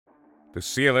The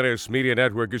CLNS Media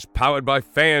Network is powered by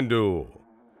FanDuel,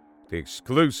 the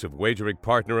exclusive wagering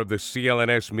partner of the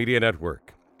CLNS Media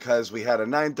Network. Because we had a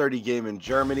 9:30 game in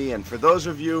Germany, and for those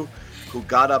of you who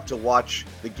got up to watch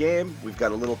the game, we've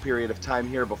got a little period of time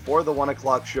here before the 1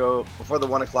 o'clock show, before the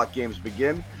 1 o'clock games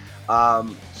begin.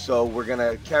 So we're going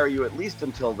to carry you at least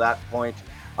until that point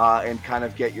and kind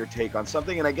of get your take on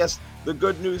something. And I guess the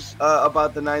good news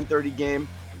about the 9:30 game,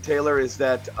 Taylor, is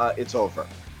that it's over.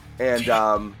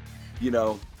 And,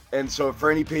 and so for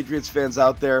any Patriots fans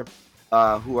out there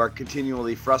who are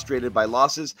continually frustrated by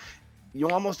losses, you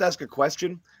almost ask a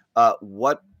question,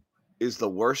 what is the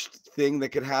worst thing that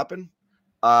could happen?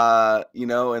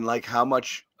 And like how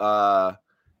much,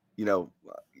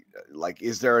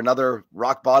 is there another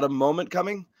rock bottom moment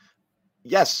coming?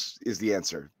 Yes, is the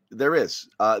answer. There is.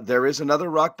 There is another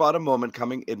rock bottom moment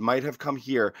coming. It might have come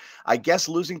here. I guess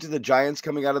losing to the Giants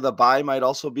coming out of the bye might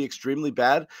also be extremely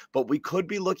bad, but we could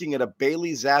be looking at a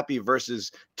Bailey Zappi versus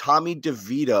Tommy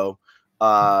DeVito.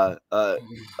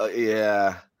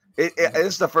 Yeah.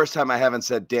 It's the first time I haven't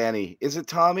said Danny. Is it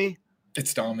Tommy?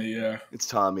 It's Tommy, yeah. It's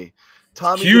Tommy.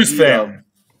 Tommy Hughes DeVito.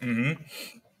 fan.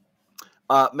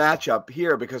 Matchup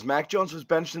here because Mac Jones was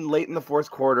benched in late in the fourth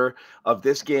quarter of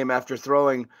this game after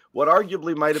throwing what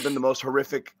arguably might have been the most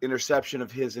horrific interception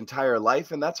of his entire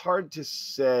life. And that's hard to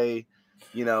say,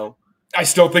 I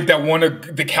still think that one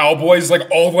of the Cowboys, like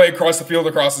all the way across the field,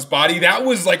 across his body, that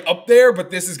was like up there, but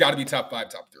this has got to be top 5,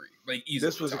 top 3. Like easily.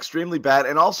 This was extremely bad.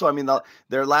 And also, I mean,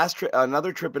 their last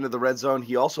another trip into the red zone,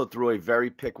 he also threw a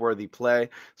very pick-worthy play.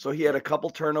 So he had a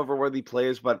couple turnover-worthy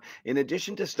plays. But in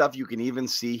addition to stuff you can even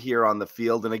see here on the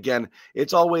field, and again,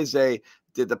 it's always did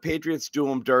the Patriots do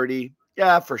him dirty?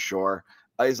 Yeah, for sure.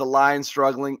 Is the line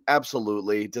struggling?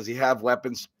 Absolutely. Does he have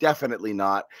weapons? Definitely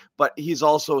not. But he's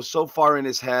also so far in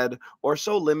his head or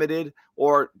so limited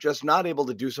or just not able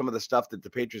to do some of the stuff that the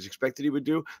Patriots expected he would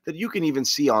do that you can even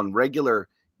see on regular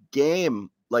game,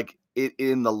 like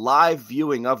in the live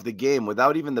viewing of the game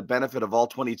without even the benefit of all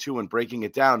 22 and breaking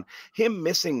it down, him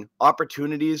missing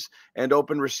opportunities and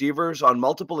open receivers on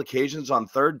multiple occasions on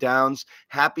third downs,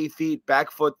 happy feet,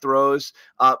 back foot throws,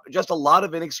 just a lot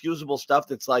of inexcusable stuff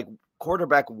that's like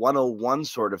quarterback 101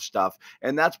 sort of stuff.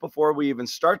 And that's before we even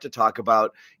start to talk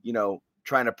about,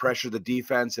 trying to pressure the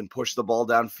defense and push the ball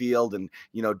downfield and,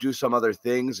 do some other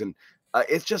things. And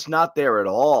it's just not there at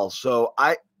all. So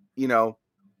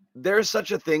there's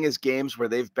such a thing as games where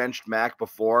they've benched Mac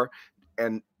before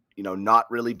and, not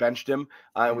really benched him.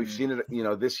 We've seen it,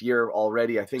 this year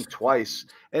already, I think twice.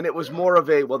 And it was more of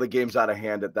the game's out of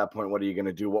hand at that point. What are you going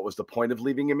to do? What was the point of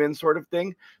leaving him in sort of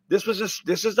thing? This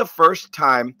is the first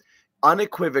time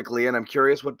unequivocally, and I'm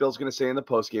curious what Bill's going to say in the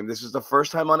postgame. This is the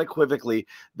first time unequivocally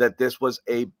that this was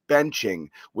a benching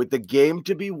with the game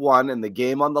to be won and the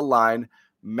game on the line.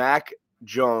 Mac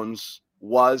Jones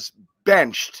was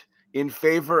benched in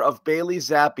favor of Bailey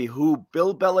Zappi, who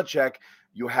Bill Belichick,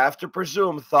 you have to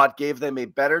presume, thought gave them a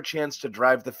better chance to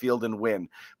drive the field and win.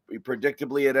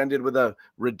 Predictably, it ended with a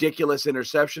ridiculous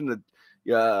interception that,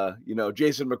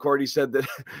 Jason McCourty said that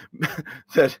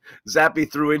that Zappi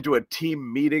threw into a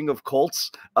team meeting of Colts,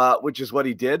 which is what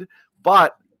he did.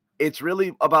 But it's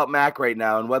really about Mac right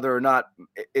now and whether or not,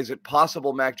 is it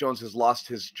possible Mac Jones has lost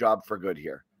his job for good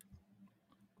here?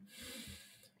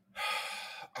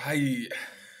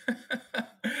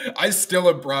 I still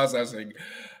am processing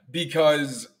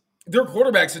because their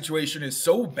quarterback situation is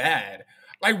so bad.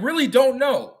 I really don't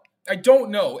know. I don't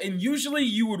know. And usually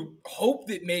you would hope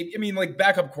that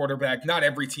backup quarterback, not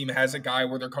every team has a guy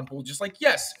where they're comfortable just like,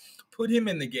 yes, put him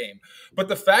in the game. But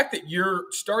the fact that your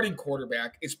starting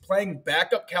quarterback is playing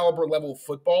backup caliber level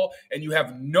football and you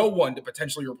have no one to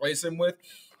potentially replace him with,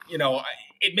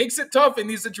 it makes it tough in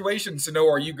these situations to know,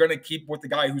 are you going to keep with the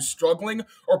guy who's struggling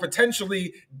or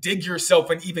potentially dig yourself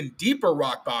an even deeper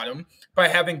rock bottom by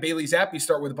having Bailey Zappi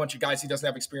start with a bunch of guys he doesn't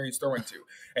have experience throwing to?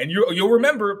 And you'll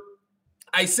remember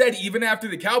I said even after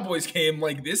the Cowboys game,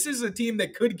 like, this is a team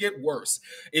that could get worse.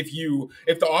 If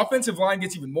the offensive line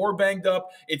gets even more banged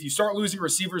up, if you start losing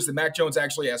receivers that Mac Jones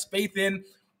actually has faith in,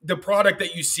 the product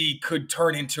that you see could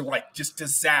turn into like just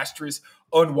disastrous,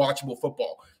 unwatchable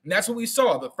football. And that's what we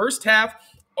saw. The first half,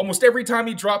 almost every time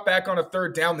he dropped back on a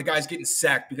third down, the guy's getting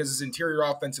sacked because his interior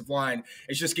offensive line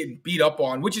is just getting beat up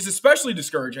on, which is especially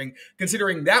discouraging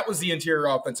considering that was the interior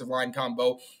offensive line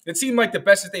combo that seemed like the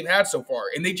best that they've had so far.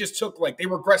 And they just they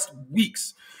regressed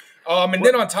weeks. And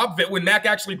then on top of it, when Mac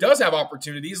actually does have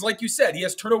opportunities, like you said, he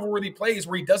has turnover-worthy plays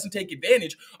where he doesn't take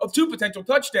advantage of 2 potential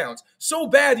touchdowns. So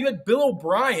bad, you had Bill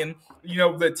O'Brien,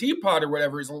 the Teapot or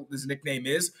whatever his nickname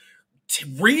is,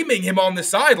 reaming him on the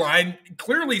sideline,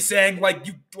 clearly saying,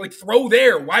 you throw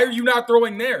there. Why are you not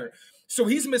throwing there? So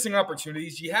he's missing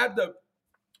opportunities. You had the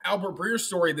Albert Breer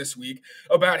story this week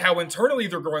about how internally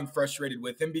they're growing frustrated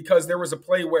with him because there was a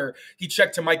play where he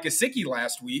checked to Mike Gesicki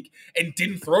last week and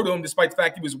didn't throw to him despite the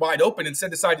fact he was wide open, instead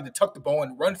decided to tuck the ball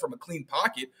and run from a clean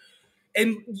pocket.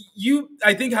 And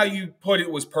I think how you put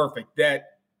it was perfect,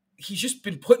 that he's just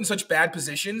been put in such bad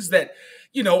positions that,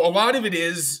 a lot of it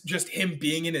is just him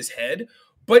being in his head.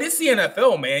 But it's the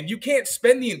NFL, man. You can't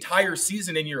spend the entire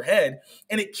season in your head.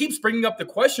 And it keeps bringing up the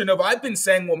question of, I've been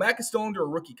saying, well, Mac is still under a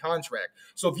rookie contract.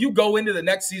 So if you go into the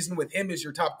next season with him as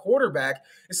your top quarterback,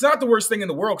 it's not the worst thing in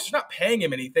the world because you're not paying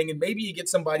him anything. And maybe you get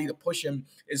somebody to push him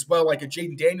as well, like a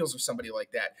Jaden Daniels or somebody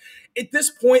like that. At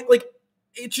this point,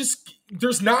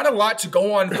 there's not a lot to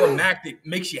go on from Mac that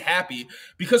makes you happy,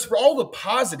 because for all the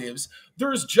positives,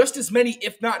 there's just as many,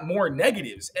 if not more,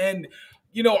 negatives. And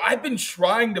I've been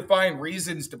trying to find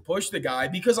reasons to push the guy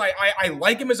because I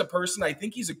like him as a person. I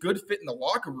think he's a good fit in the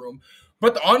locker room.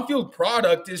 But the on-field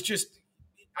product is just,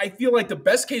 I feel like the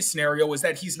best case scenario is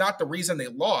that he's not the reason they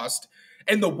lost.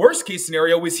 And the worst case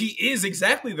scenario is he is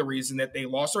exactly the reason that they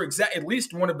lost, or at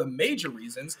least one of the major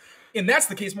reasons. And that's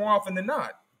the case more often than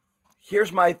not.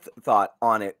 Here's my thought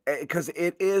on it, because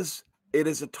it is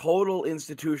a total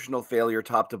institutional failure,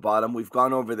 top to bottom. We've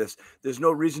gone over this. There's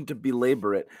no reason to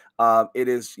belabor it. It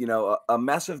is, a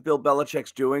mess of Bill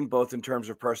Belichick's doing, both in terms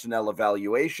of personnel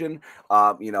evaluation,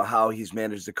 how he's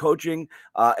managed the coaching,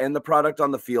 and the product on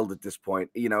the field at this point.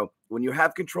 When you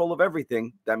have control of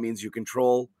everything, that means you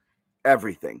control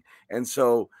everything. And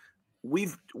so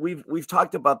we've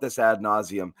talked about this ad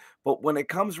nauseum. But when it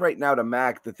comes right now to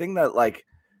Mac, the thing that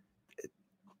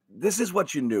this is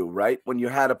what you knew, right? When you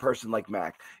had a person like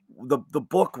Mac, the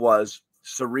book was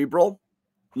cerebral,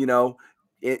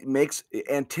 it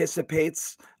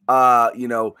anticipates,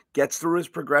 gets through his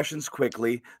progressions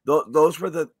quickly. Those were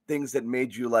the things that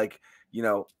made you I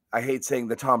hate saying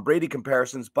the Tom Brady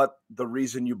comparisons, but the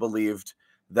reason you believed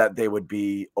that they would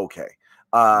be okay.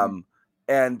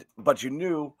 But you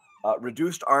knew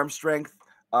reduced arm strength,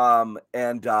 hold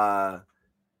on,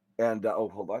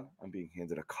 I'm being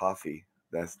handed a coffee.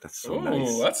 That's so nice.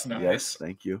 Oh, that's nice. Yes,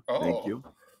 thank you. Oh. Thank you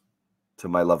to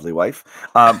my lovely wife.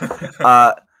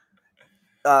 You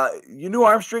knew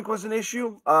arm strength was an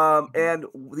issue. And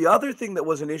the other thing that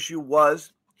was an issue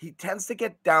was he tends to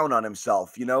get down on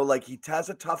himself. He has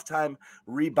a tough time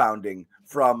rebounding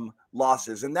from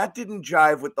losses. And that didn't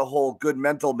jive with the whole good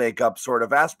mental makeup sort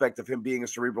of aspect of him being a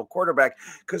cerebral quarterback,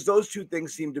 because those two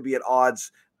things seem to be at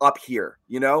odds up here,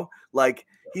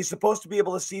 he's supposed to be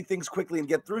able to see things quickly and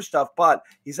get through stuff, but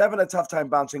he's having a tough time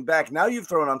bouncing back. Now you've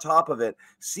thrown on top of it,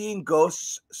 seeing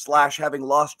ghosts / having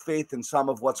lost faith in some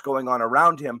of what's going on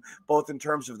around him, both in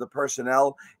terms of the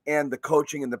personnel and the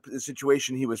coaching and the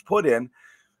situation he was put in.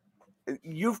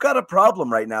 You've got a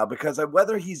problem right now, because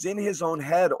whether he's in his own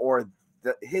head or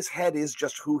his head is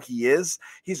just who he is,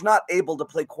 he's not able to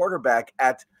play quarterback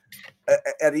at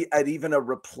even a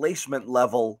replacement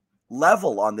level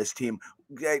on this team.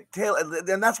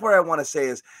 And that's where I want to say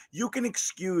is you can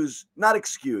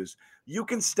you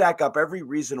can stack up every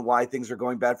reason why things are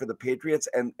going bad for the Patriots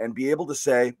and be able to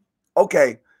say,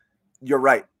 okay, you're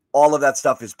right. All of that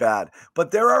stuff is bad.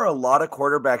 But there are a lot of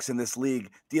quarterbacks in this league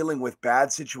dealing with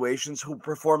bad situations who are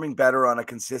performing better on a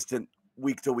consistent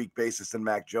week-to-week basis than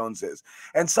Mac Jones is.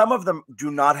 And some of them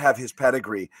do not have his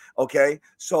pedigree, okay?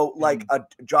 So a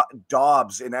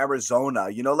Dobbs in Arizona,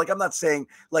 I'm not saying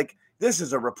this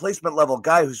is a replacement level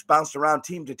guy who's bounced around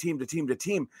team to team to team to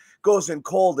team, goes in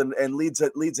cold and leads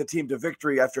a team to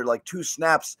victory after 2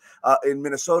 snaps in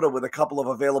Minnesota with a couple of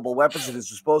available weapons at his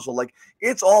disposal.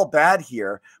 It's all bad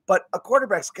here, but a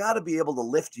quarterback's got to be able to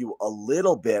lift you a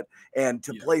little bit and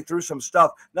to play through some stuff.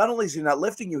 Not only is he not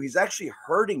lifting you, he's actually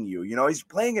hurting you. He's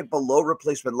playing at below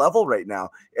replacement level right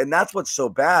now. And that's what's so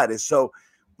bad is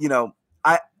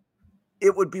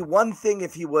it would be one thing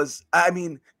if he was,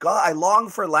 God, I long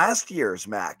for last year's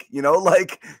Mac, and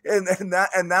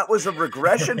that was a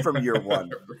regression from year one,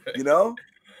 right.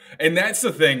 And that's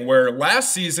the thing where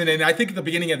last season, and I think at the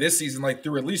beginning of this season,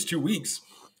 through at least 2 weeks,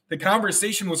 the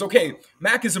conversation was, okay,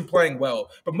 Mac isn't playing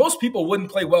well, but most people wouldn't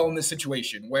play well in this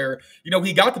situation where,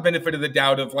 he got the benefit of the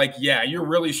doubt of you're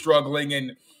really struggling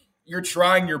and you're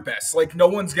trying your best. No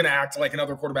one's going to act like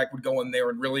another quarterback would go in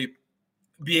there and really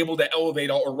be able to elevate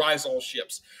or rise all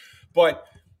ships. But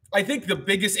I think the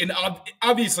biggest, and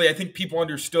obviously I think people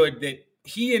understood that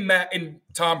he and Matt and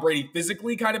Tom Brady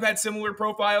physically kind of had similar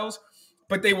profiles,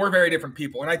 but they were very different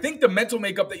people. And I think the mental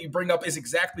makeup that you bring up is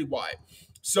exactly why.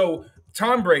 So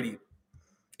Tom Brady,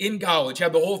 in college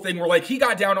had the whole thing where like he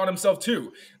got down on himself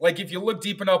too. Like if you look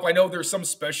deep enough, I know there's some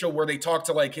special where they talk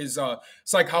to like his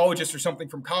psychologist or something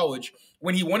from college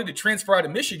when he wanted to transfer out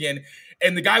of Michigan,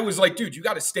 and the guy was like, dude, you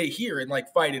got to stay here and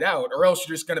like fight it out, or else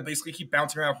you're just going to basically keep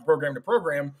bouncing around from program to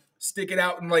program, stick it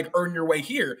out and like earn your way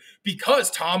here, because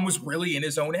Tom was really in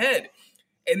his own head.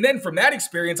 And then from that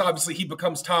experience, obviously he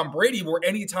becomes Tom Brady, where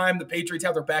anytime the Patriots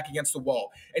have their back against the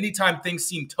wall, anytime things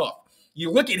seem tough,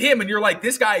 you look at him and you're like,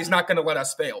 this guy is not going to let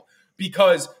us fail,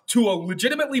 because to a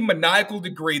legitimately maniacal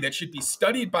degree that should be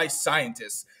studied by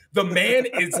scientists, the man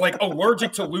is like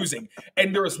allergic to losing.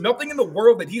 And there is nothing in the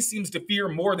world that he seems to fear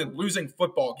more than losing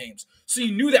football games. So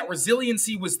you knew that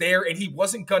resiliency was there, and he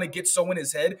wasn't going to get so in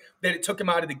his head that it took him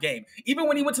out of the game. Even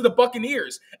when he went to the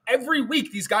Buccaneers, every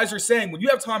week these guys are saying, when you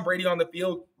have Tom Brady on the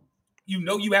field, you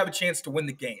know you have a chance to win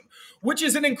the game, which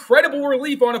is an incredible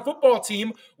relief on a football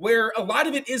team where a lot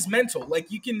of it is mental. Like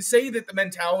you can say that the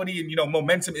mentality and,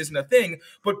 momentum isn't a thing,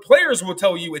 but players will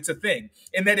tell you it's a thing.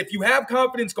 And that if you have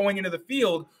confidence going into the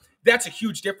field, that's a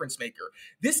huge difference maker.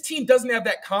 This team doesn't have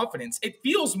that confidence. It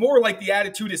feels more like the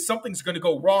attitude is something's going to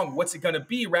go wrong. What's it going to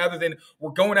be? Rather than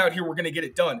we're going out here, we're going to get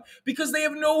it done. Because they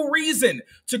have no reason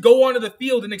to go onto the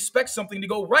field and expect something to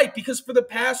go right. Because for the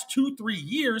past 2-3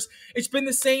 years, it's been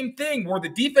the same thing where the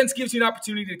defense gives you an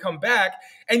opportunity to come back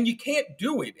and you can't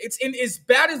do it. It's as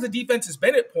bad as the defense has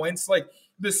been at points. Like,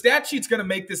 the stat sheet's going to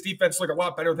make this defense look a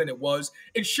lot better than it was.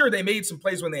 And sure, they made some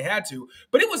plays when they had to,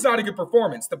 but it was not a good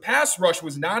performance. The pass rush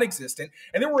was non-existent,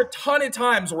 and there were a ton of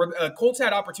times where Colts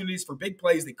had opportunities for big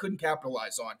plays they couldn't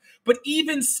capitalize on. But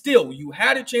even still, you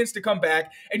had a chance to come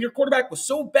back, and your quarterback was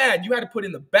so bad, you had to put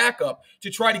in the backup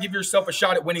to try to give yourself a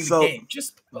shot at winning the game.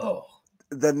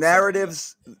 The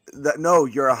narratives, no,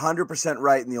 you're 100%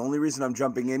 right. And the only reason I'm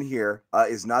jumping in here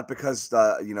is not because,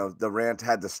 the rant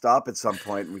had to stop at some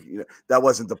point. That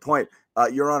wasn't the point.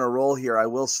 You're on a roll here. I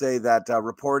will say that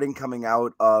reporting coming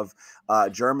out of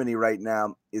Germany right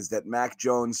now is that Mac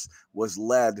Jones was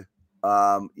led,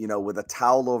 with a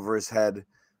towel over his head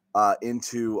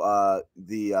into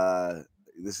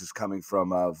this is coming from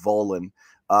Volin.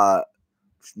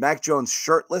 Mac Jones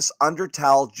shirtless under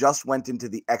towel just went into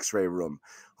the x-ray room.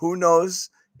 Who knows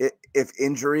if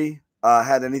injury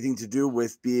had anything to do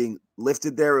with being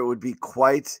lifted there? It would be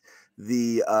quite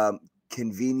the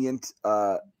convenient,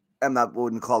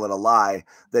 wouldn't call it a lie,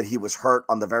 that he was hurt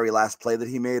on the very last play that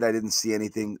he made. I didn't see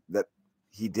anything that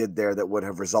he did there that would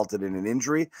have resulted in an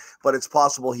injury, but it's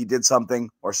possible he did something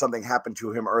or something happened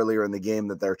to him earlier in the game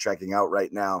that they're checking out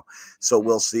right now. So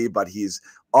we'll see, but he's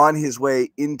on his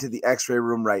way into the x-ray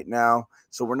room right now.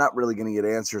 So we're not really going to get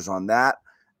answers on that.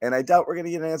 And I doubt we're going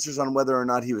to get answers on whether or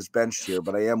not he was benched here,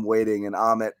 but I am waiting. And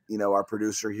Amit, our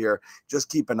producer here, just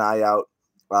keep an eye out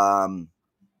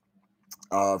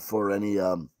for any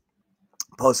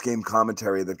post-game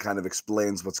commentary that kind of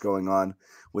explains what's going on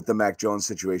with the Mac Jones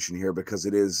situation here, because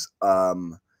it is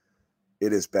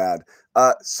bad.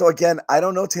 So again, I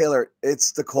don't know, Taylor.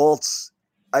 It's the Colts.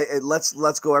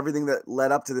 Let's go everything that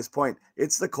led up to this point.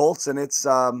 It's the Colts, and it's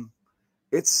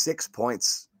 6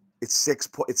 points. It's 6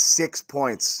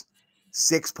 points.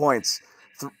 6 points.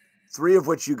 3 of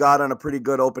which you got on a pretty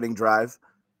good opening drive.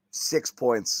 6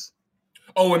 points.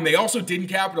 Oh, and they also didn't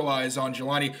capitalize on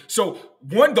Jelani. So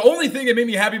the only thing that made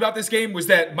me happy about this game was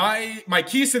that my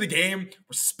keys to the game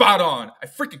were spot on. I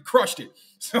freaking crushed it.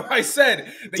 So I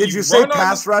said that did you say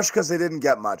pass rush? Because they didn't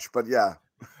get much, but yeah.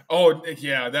 Oh,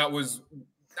 yeah, that was...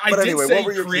 I did say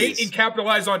create and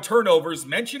capitalize on turnovers,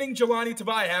 mentioning Jelani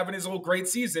Tavai having his little great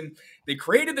season. They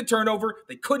created the turnover.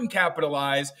 They couldn't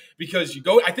capitalize because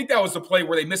I think that was the play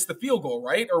where they missed the field goal,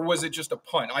 right? Or was it just a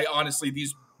punt? I honestly,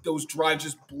 those drives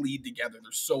just bleed together.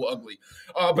 They're so ugly.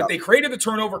 But They created the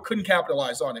turnover, couldn't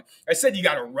capitalize on it. I said you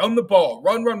got to run the ball.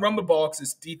 Run the ball, because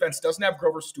this defense doesn't have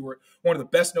Grover Stewart, one of the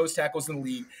best nose tackles in the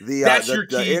league. That's your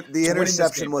key. The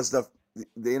interception was the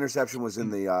interception was in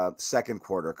the second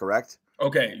quarter, correct?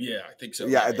 Okay, yeah, I think so.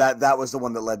 Yeah, that was the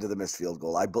one that led to the missed field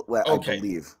goal. I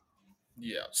believe.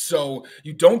 Yeah, so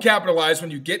you don't capitalize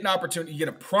when you get an opportunity. You get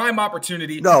a prime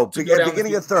opportunity. No,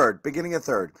 beginning of third.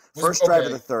 First drive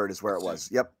of the third is where it was.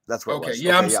 Yep, that's where it was. Okay,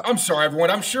 yeah, I'm sorry,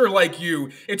 everyone. I'm sure, like you,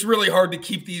 it's really hard to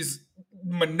keep these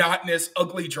monotonous,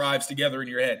 ugly drives together in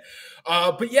your head.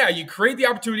 But yeah, you create the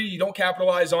opportunity, you don't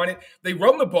capitalize on it. They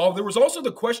run the ball. There was also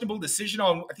the questionable decision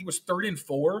on, I think it was 3rd and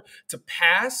 4, to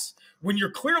pass when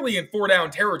you're clearly in 4-down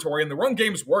territory and the run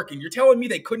game's working. You're telling me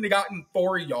they couldn't have gotten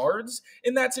 4 yards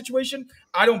in that situation?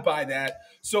 I don't buy that.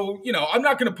 So, I'm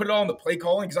not going to put it all on the play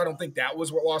calling, because I don't think that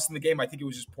was what lost in the game. I think it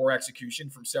was just poor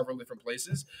execution from several different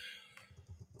places.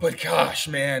 But gosh,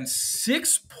 man,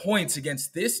 6 points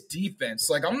against this defense.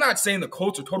 Like, I'm not saying the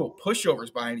Colts are total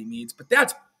pushovers by any means, but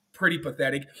that's pretty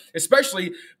pathetic,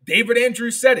 especially David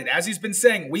Andrews said it, as he's been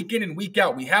saying week in and week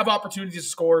out. We have opportunities to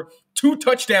score, 2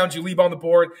 touchdowns you leave on the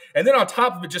board, and then on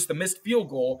top of it, just the missed field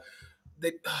goal.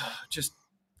 That just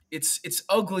it's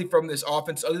ugly from this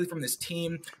offense, ugly from this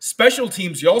team. Special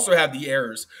teams, you also have the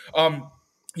errors.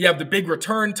 You have the big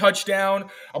return touchdown.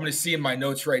 I'm going to see in my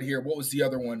notes right here. What was the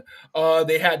other one?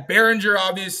 They had Behringer,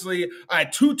 obviously. I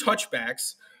had 2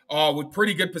 touchbacks with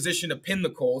pretty good position to pin the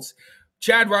Colts.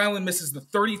 Chad Ryland misses the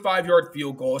 35-yard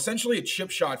field goal, essentially a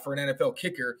chip shot for an NFL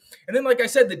kicker. And then, like I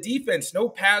said, the defense, no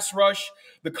pass rush.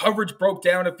 The coverage broke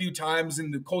down a few times,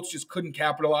 and the Colts just couldn't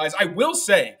capitalize. I will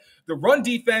say, the run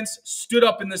defense stood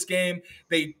up in this game.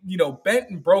 They,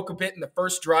 bent and broke a bit in the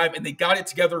first drive, and they got it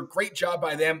together. Great job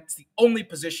by them. It's the only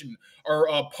position or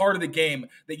part of the game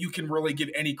that you can really give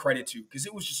any credit to, because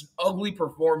it was just an ugly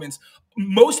performance,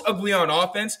 most ugly on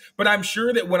offense. But I'm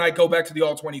sure that when I go back to the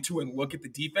All-22 and look at the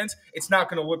defense, it's not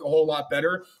going to look a whole lot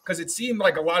better, because it seemed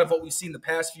like a lot of what we've seen the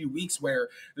past few weeks, where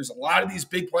there's a lot of these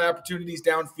big play opportunities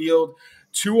downfield.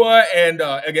 Tua and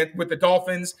again with the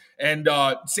Dolphins and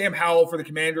Sam Howell for the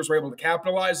Commanders were able to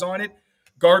capitalize on it.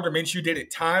 Gardner Minshew did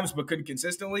at times, but couldn't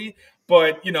consistently.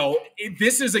 But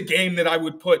this is a game that I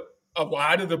would put a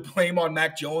lot of the blame on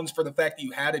Mac Jones for the fact that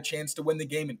you had a chance to win the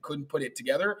game and couldn't put it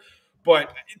together.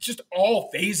 But it's just all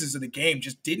phases of the game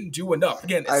just didn't do enough.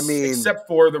 Again, except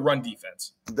for the run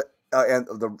defense. And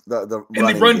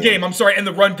the run game. I'm sorry, and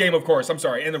the run game, of course. I'm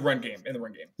sorry, and the run game.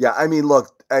 Yeah, I mean,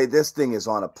 look, this thing is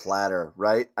on a platter,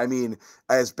 right? I mean,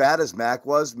 as bad as Mac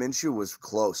was, Minshew was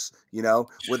close.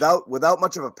 Without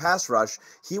much of a pass rush,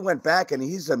 he went back and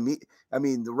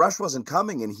the rush wasn't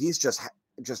coming, and he's just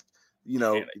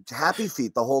happy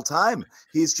feet the whole time.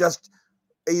 He's just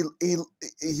he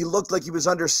looked like he was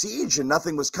under siege and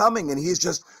nothing was coming, and he's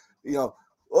just moving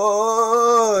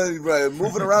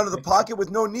around in the pocket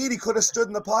with no need. He could have stood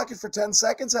in the pocket for 10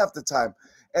 seconds half the time.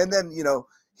 And then,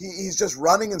 he's just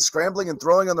running and scrambling and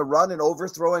throwing on the run and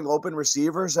overthrowing open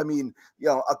receivers. I mean,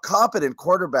 a competent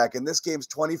quarterback, and this game's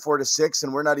 24-6,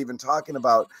 and we're not even talking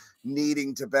about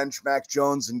needing to bench Mac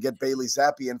Jones and get Bailey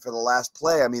Zappi in for the last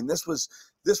play. I mean, this was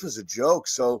a joke.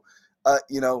 So,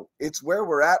 it's where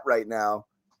we're at right now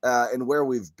and where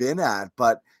we've been at,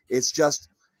 but it's just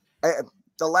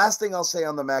the last thing I'll say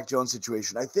on the Mac Jones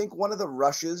situation, I think one of the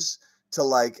rushes to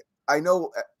I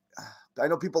know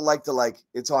people like to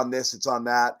it's on this, it's on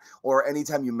that, or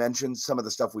anytime you mention some of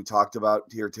the stuff we talked about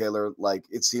here, Taylor,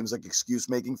 it seems like excuse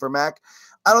making for Mac.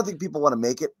 I don't think people want to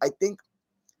make it. I think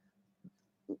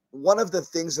one of the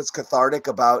things that's cathartic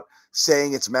about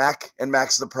saying it's Mac and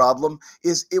Mac's the problem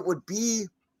is it would be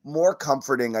more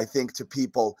comforting, I think, to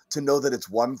people to know that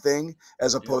it's one thing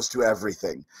as opposed to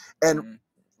everything. And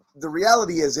the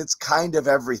reality is it's kind of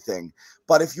everything.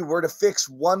 But if you were to fix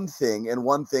one thing and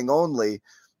one thing only,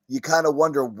 you kind of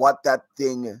wonder what that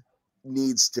thing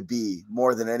needs to be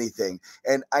more than anything.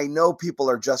 And I know people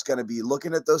are just going to be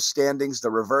looking at those standings, the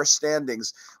reverse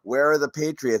standings. Where are the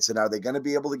Patriots? And are they going to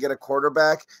be able to get a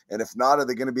quarterback? And if not, are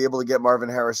they going to be able to get Marvin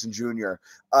Harrison Jr.?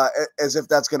 As if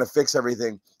that's going to fix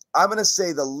everything. I'm going to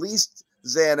say the least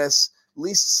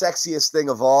sexiest thing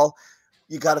of all,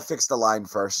 you got to fix the line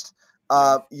first.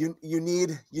 You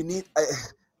need,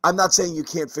 I'm not saying you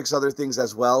can't fix other things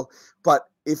as well, but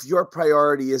if your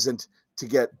priority isn't to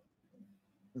get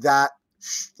that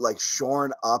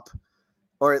shorn up,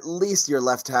 or at least your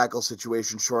left tackle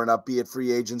situation shorn up, be it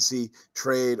free agency,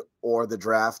 trade, or the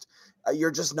draft,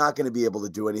 you're just not going to be able to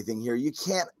do anything here. You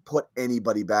can't put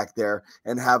anybody back there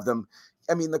and have them.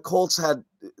 I mean, the Colts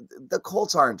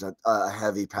aren't a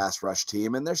heavy pass rush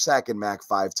team, and they're sacking Mac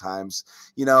 5 times,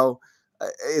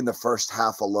 in the first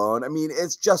half alone. I mean,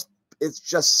 it's just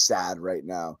sad right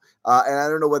now. And I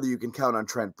don't know whether you can count on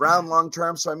Trent Brown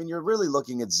long-term. So, I mean, you're really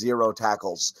looking at 0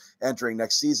 tackles entering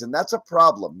next season. That's a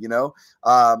problem,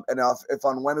 And if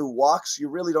Onwenu walks, you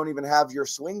really don't even have your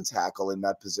swing tackle in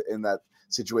that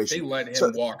situation. They let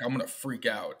him walk. I'm going to freak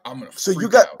out.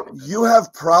 You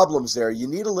have problems there. You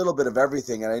need a little bit of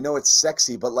everything. And I know it's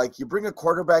sexy, but you bring a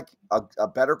quarterback, a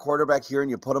better quarterback here,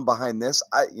 and you put him behind this.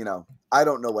 I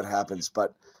don't know what happens,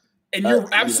 but. And you're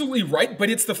absolutely right. But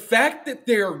it's the fact that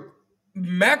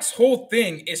Mac's whole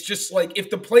thing is just if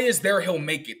the play is there, he'll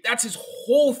make it. That's his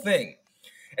whole thing.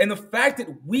 And the fact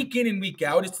that week in and week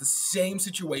out, it's the same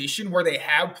situation where they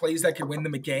have plays that can win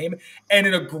them a game, and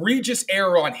an egregious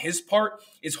error on his part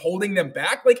is holding them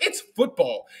back. It's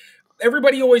football.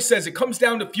 Everybody always says it comes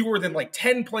down to fewer than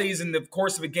 10 plays in the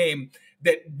course of a game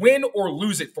that win or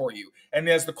lose it for you. And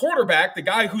as the quarterback, the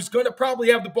guy who's going to probably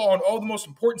have the ball in all the most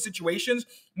important situations,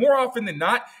 more often than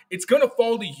not, it's going to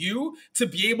fall to you to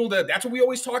be able to, that's what we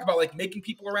always talk about, like making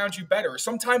people around you better.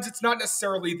 Sometimes it's not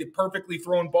necessarily the perfectly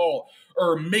thrown ball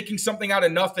or making something out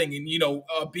of nothing and,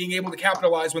 being able to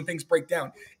capitalize when things break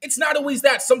down. It's not always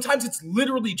that. Sometimes it's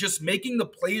literally just making the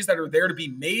plays that are there to be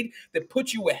made that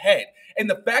put you ahead. And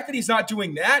the fact that he's not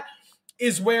doing that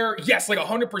is where, yes, like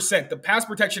 100%, the pass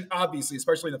protection, obviously,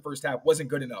 especially in the first half, wasn't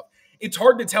good enough. It's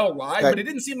hard to tell why, but it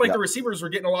didn't seem like the receivers were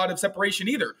getting a lot of separation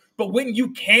either. But when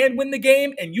you can win the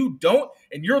game and you don't,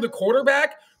 and you're the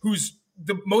quarterback who's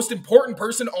the most important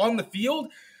person on the field,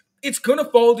 it's going to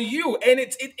fall to you. And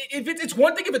it's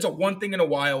one thing if it's a one thing in a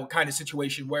while kind of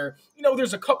situation where,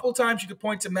 there's a couple of times you could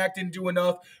point to Mac didn't do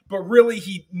enough, but really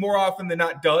he more often than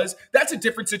not does. That's a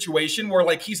different situation where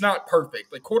like he's not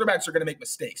perfect. Like quarterbacks are going to make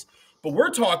mistakes. But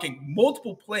we're talking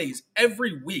multiple plays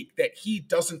every week that he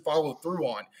doesn't follow through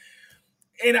on.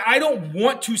 And I don't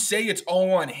want to say it's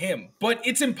all on him, but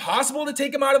it's impossible to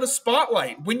take him out of the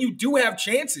spotlight when you do have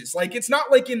chances. Like, it's not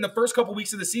like in the first couple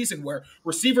weeks of the season where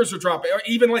receivers are dropping, or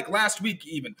even like last week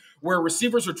even, where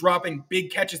receivers are dropping big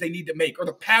catches they need to make, or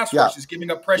the pass rush is giving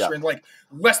up pressure in like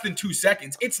less than 2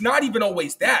 seconds. It's not even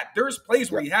always that. There's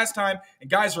plays where he has time and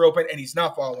guys are open and he's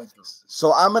not following through.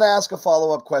 So I'm going to ask a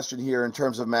follow-up question here in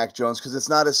terms of Mac Jones, because it's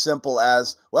not as simple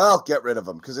as, well, get rid of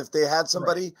him. Because if they had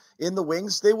somebody in the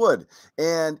wings, they would.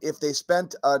 And if they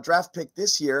spent a draft pick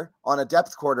this year on a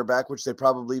depth quarterback, which they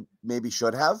probably maybe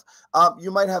should have,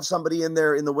 you might have somebody in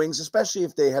there in the wings, especially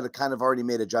if they had kind of already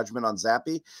made a judgment on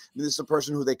Zappe. This is a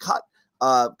person who they cut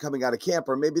coming out of camp,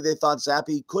 or maybe they thought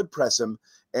Zappe could press him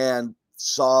and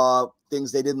saw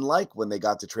things they didn't like when they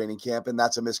got to training camp. And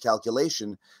that's a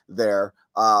miscalculation there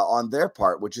on their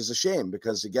part, which is a shame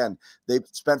because, again, they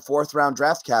spent 4th round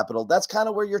draft capital. That's kind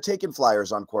of where you're taking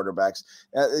flyers on quarterbacks.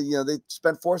 They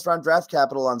spent 4th round draft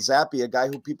capital on Zappe, a guy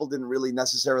who people didn't really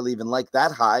necessarily even like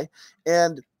that high.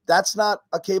 And that's not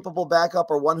a capable backup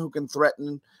or one who can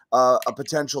threaten a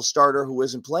potential starter who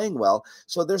isn't playing well.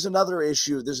 So there's another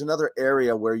issue. There's another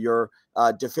area where you're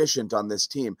deficient on this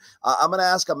team. I'm going to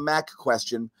ask a Mac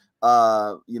question,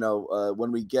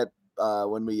 when we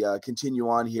continue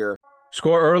on here.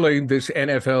 Score early this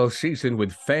NFL season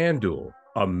with FanDuel,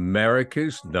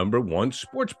 America's #1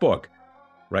 sportsbook.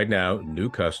 Right now, new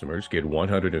customers get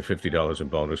 $150 in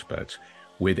bonus bets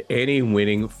with any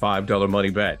winning $5 money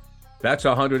bet. That's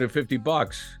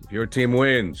 $150 if your team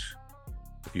wins.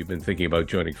 If you've been thinking about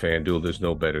joining FanDuel, there's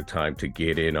no better time to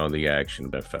get in on the action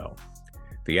in NFL.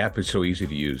 The app is so easy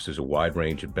to use. There's a wide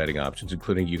range of betting options,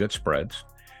 including you got spreads,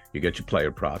 you got your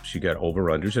player props, you got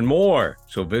over-unders, and more.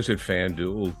 So visit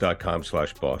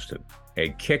FanDuel.com/Boston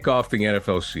and kick off the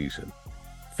NFL season.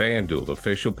 FanDuel,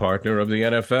 official partner of the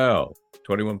NFL.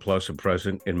 21 plus and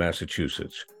present in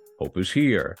Massachusetts. Hope is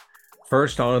here.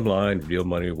 First online real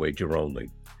money wager only.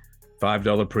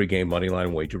 $5 pregame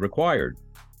moneyline wager required.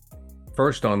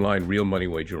 First online real money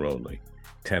wager only.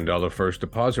 $10 first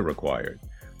deposit required.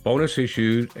 Bonus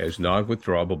issued as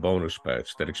non-withdrawable bonus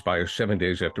bets that expire 7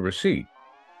 days after receipt.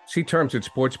 See terms at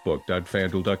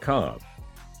sportsbook.fanduel.com.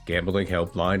 Gambling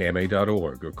helpline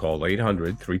ma.org or call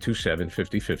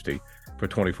 800-327-5050 for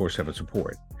 24/7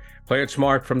 support. Play it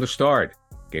smart from the start.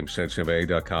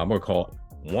 GameSensitive.com or call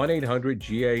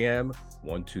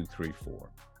 1-800-GAM-1234.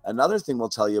 Another thing we'll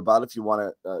tell you about if you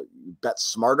want to bet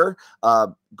smarter,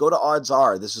 go to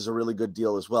OddsR. This is a really good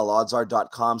deal as well.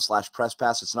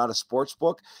 OddsR.com/PressPass. It's not a sports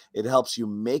book. It helps you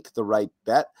make the right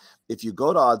bet. If you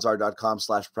go to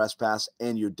OddsR.com/PressPass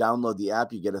and you download the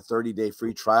app, you get a 30-day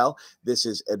free trial. This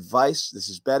is advice. This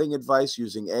is betting advice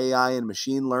using AI and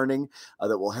machine learning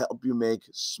that will help you make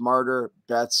smarter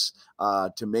bets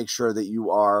to make sure that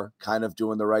you are kind of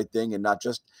doing the right thing and not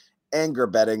just anger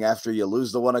betting after you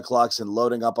lose the 1 o'clocks and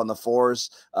loading up on the 4s.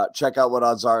 Check out what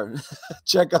OddsR.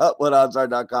 Check out what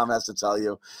OddsR.com has to tell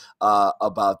you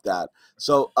about that.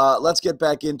 So let's get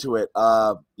back into it.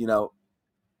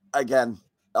 Again,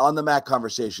 on the Mac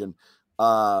conversation,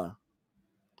 Bailey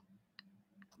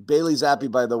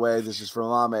Zappe, by the way, this is from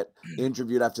Amit,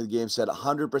 interviewed after the game, said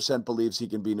 100% believes he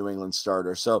can be New England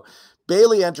starter. So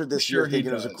Bailey entered this year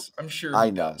thinking it was I'm sure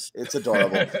I know. It's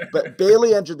adorable. But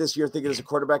Bailey entered this year thinking it was a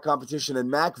quarterback competition, and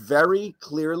Mac very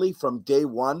clearly from day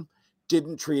one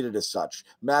didn't treat it as such.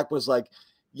 Mac was like,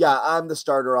 yeah, I'm the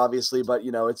starter, obviously, but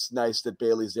it's nice that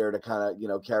Bailey's there to kind of,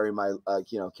 carry my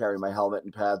helmet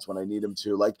and pads when I need him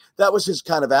to. Like, that was his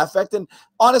kind of affect. And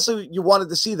honestly, you wanted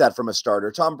to see that from a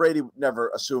starter. Tom Brady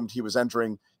never assumed he was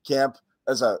entering camp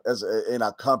as in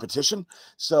a competition.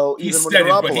 So he even said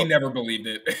when it, but he never believed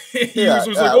it. He was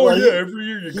like, every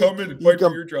year you come in and fight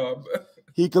for your job.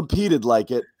 He competed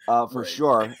like it, for Right.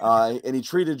 sure. And he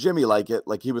treated Jimmy like it,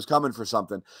 like he was coming for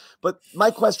something. But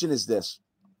my question is this.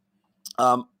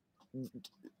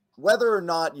 Whether or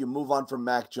not you move on from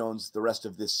Mac Jones the rest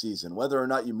of this season, whether or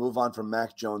not you move on from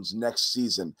Mac Jones next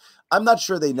season, I'm not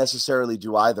sure they necessarily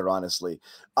do either, honestly.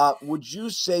 Would you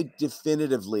say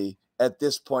definitively at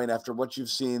this point, after what you've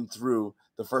seen through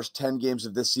the first 10 games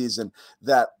of this season,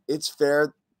 that it's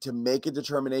fair to make a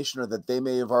determination, or that they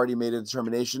may have already made a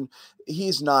determination?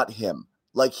 He's not him.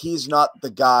 Like, he's not the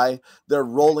guy they're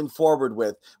rolling forward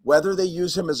with. Whether they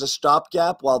use him as a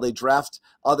stopgap while they draft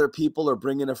other people or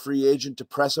bring in a free agent to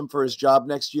press him for his job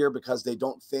next year because they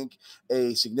don't think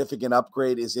a significant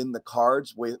upgrade is in the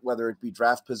cards, whether it be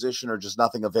draft position or just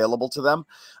nothing available to them.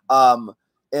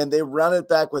 And they run it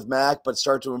back with Mac, but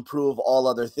start to improve all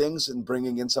other things and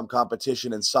bringing in some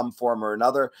competition in some form or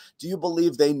another. Do you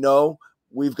believe they know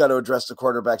we've got to address the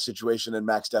quarterback situation, and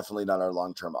Mac's definitely not our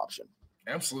long-term option?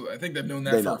 Absolutely. I think they've known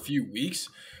that for a few weeks.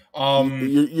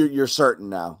 You're certain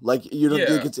now. Like, you don't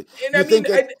think it's, and you I think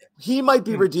mean, he might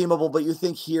be redeemable, but you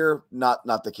think here, not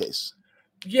the case.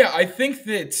 Yeah, I think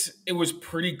that it was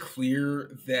pretty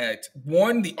clear that,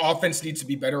 one, the offense needs to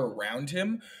be better around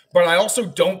him. But I also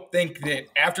don't think that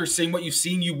after seeing what you've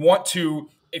seen, you want to,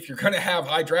 if you're going to have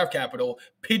high draft capital,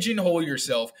 pigeonhole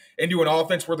yourself into an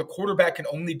offense where the quarterback can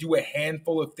only do a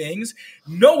handful of things,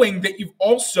 knowing that you've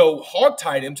also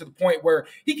hogtied him to the point where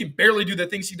he can barely do the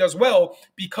things he does well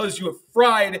because you have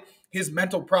fried his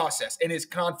mental process and his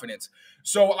confidence.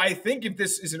 So I think if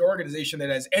this is an organization that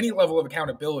has any level of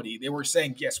accountability, they were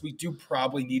saying, yes, we do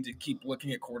probably need to keep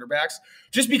looking at quarterbacks,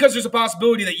 just because there's a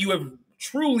possibility that you have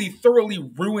truly,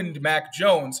 thoroughly ruined Mac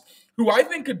Jones, who I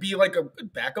think could be like a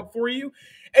good backup for you.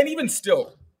 And even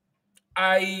still,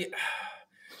 Mac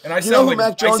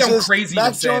Jones is? Crazy.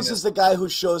 Mac Jones is the guy who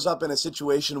shows up in a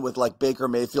situation with like Baker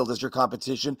Mayfield as your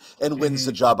competition and wins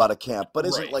the job out of camp, but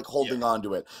isn't like holding on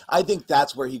to it. I think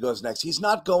that's where he goes next. He's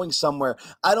not going somewhere.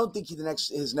 I don't think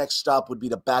his next stop would be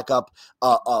to back up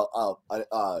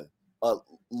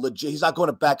he's not going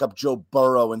to back up Joe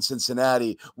Burrow in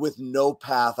Cincinnati with no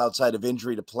path outside of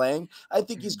injury to playing. I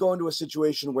think he's going to a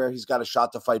situation where he's got a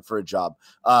shot to fight for a job.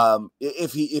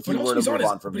 If he were to move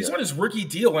on from here. He's on his rookie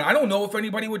deal, and I don't know if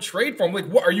anybody would trade for him. Like,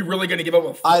 what are you really going to give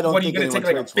up? I don't what think are you going to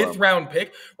take, like a 5th round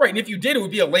pick? Right, and if you did, it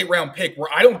would be a late round pick. Where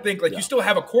I don't think you still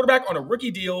have a quarterback on a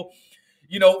rookie deal.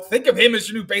 You know, think of him as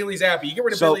your new Bailey Zappi. You get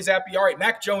rid of Bailey Zappi, all right,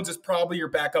 Mac Jones is probably your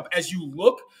backup as you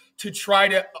look to try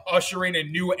to usher in a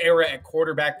new era at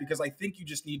quarterback, because I think you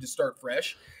just need to start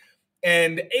fresh.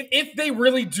 And if they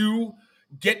really do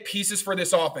get pieces for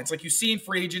this offense, like you see in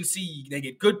free agency, they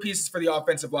get good pieces for the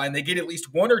offensive line. They get at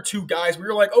least one or two guys where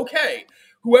you're like, okay,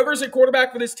 whoever's at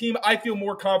quarterback for this team, I feel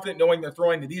more confident knowing they're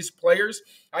throwing to these players.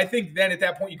 I think then at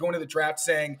that point you go into the draft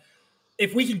saying,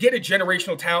 if we can get a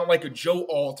generational talent like a Joe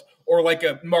Alt or like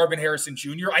a Marvin Harrison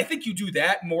Jr., I think you do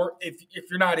that more if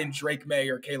you're not in Drake May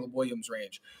or Caleb Williams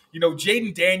range. You know,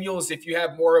 Jaden Daniels, if you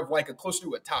have more of like a close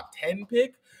to a top 10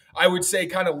 pick, I would say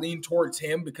kind of lean towards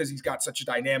him because he's got such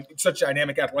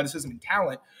dynamic athleticism and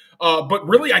talent. But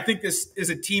really, I think this is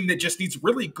a team that just needs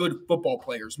really good football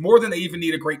players more than they even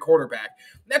need a great quarterback.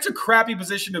 That's a crappy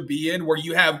position to be in, where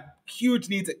you have huge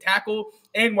needs at tackle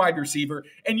and wide receiver,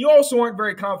 and you also aren't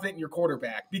very confident in your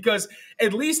quarterback, because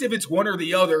at least if it's one or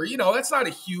the other, you know, that's not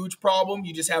a huge problem.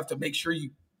 You just have to make sure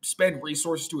you spend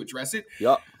resources to address it.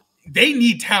 Yep. They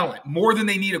need talent more than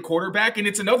they need a quarterback, and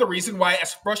it's another reason why,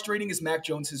 as frustrating as Mac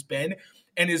Jones has been,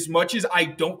 and as much as I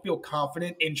don't feel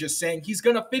confident in just saying he's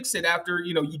going to fix it after,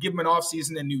 you know, you give him an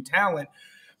offseason and new talent,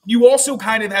 you also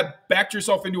kind of have backed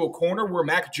yourself into a corner where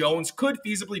Mac Jones could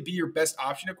feasibly be your best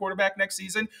option at quarterback next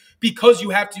season, because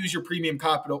you have to use your premium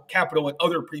capital at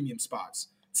other premium spots.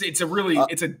 It's a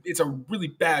really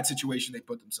bad situation they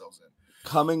put themselves in.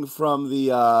 Coming from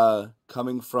the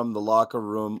locker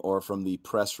room, or from the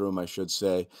press room, I should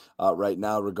say, right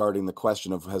now, regarding the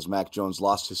question of has Mac Jones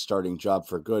lost his starting job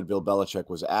for good, Bill Belichick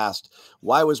was asked,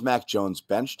 why was Mac Jones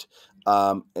benched?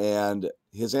 And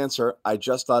his answer, I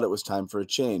just thought it was time for a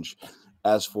change.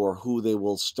 As for who they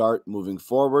will start moving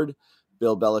forward,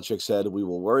 Bill Belichick said, we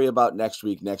will worry about next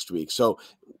week. So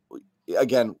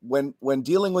again, when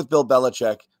dealing with Bill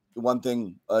Belichick, one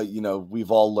thing,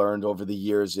 we've all learned over the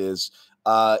years is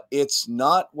it's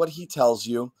not what he tells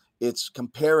you. It's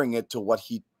comparing it to what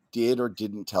he did or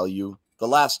didn't tell you the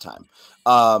last time.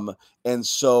 And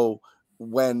so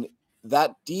when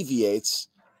that deviates,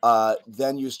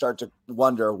 then you start to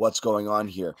wonder what's going on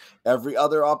here. Every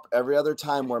other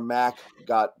time where Mac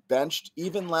got benched,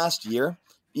 even last year,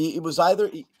 it was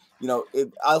either,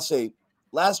 I'll say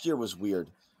last year was weird.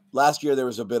 Last year, there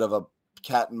was a bit of a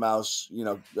cat and mouse,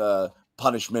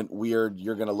 punishment, weird,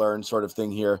 you're going to learn sort of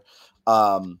thing here.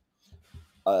 Also,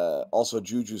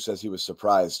 Juju says he was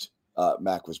surprised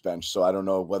Mac was benched. So I don't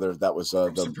know whether that was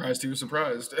I'm surprised he was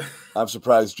surprised. I'm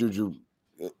surprised Juju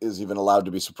is even allowed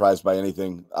to be surprised by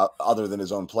anything other than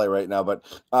his own play right now. But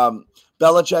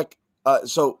Belichick,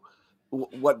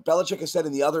 what Belichick has said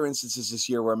in the other instances this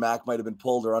year where Mac might have been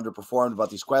pulled or underperformed about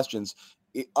these questions,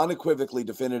 it unequivocally,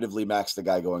 definitively, Mac's the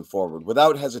guy going forward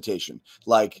without hesitation,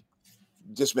 like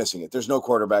dismissing it. There's no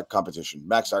quarterback competition.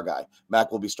 Mac's our guy.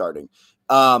 Mac will be starting.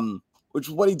 Which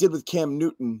is what he did with Cam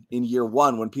Newton in year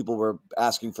one when people were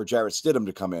asking for Jarrett Stidham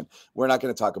to come in. We're not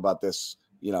going to talk about this.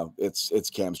 It's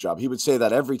Cam's job. He would say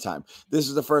that every time. This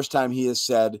is the first time he has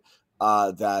said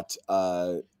that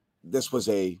this was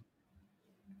a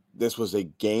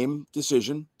game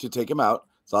decision to take him out.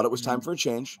 Thought it was time for a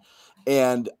change.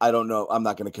 And I don't know. I'm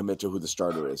not going to commit to who the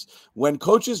starter is. When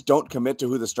coaches don't commit to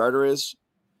who the starter is,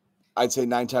 I'd say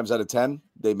 9 times out of 10,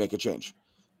 they make a change.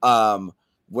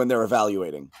 When they're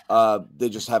evaluating, they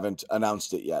just haven't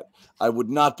announced it yet. I would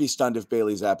not be stunned if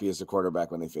Bailey Zappi is the quarterback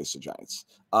when they face the Giants,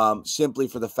 simply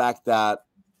for the fact that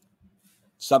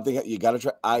something you got to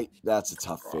try. That's a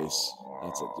tough face.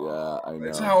 I know.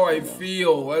 That's how I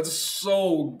feel. That's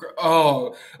so.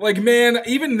 Man,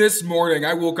 even this morning,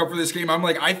 I woke up for this game. I'm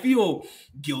like, I feel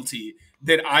guilty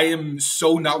that I am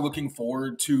so not looking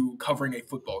forward to covering a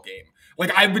football game.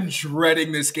 Like, I've been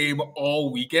dreading this game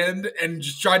all weekend and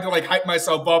just tried to, hype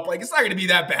myself up. Like, it's not going to be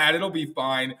that bad. It'll be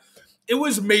fine. It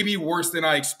was maybe worse than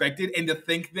I expected. And to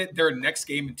think that their next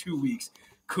game in 2 weeks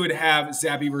could have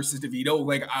Zappi versus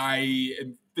DeVito, I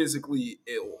am physically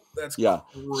ill. That's crazy.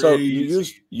 So you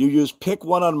use pick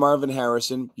 1 on Marvin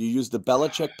Harrison. You use the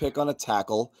Belichick pick on a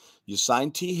tackle. You sign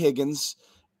T. Higgins.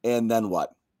 And then what?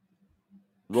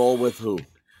 Roll with who?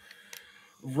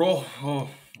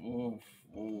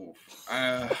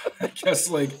 I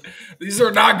guess these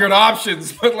are not good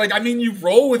options, but you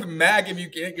roll with Mac if you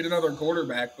can't get another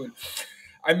quarterback. But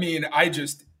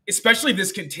especially if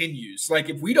this continues,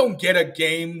 if we don't get a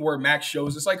game where Mac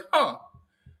shows us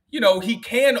he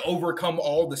can overcome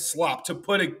all the slop to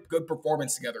put a good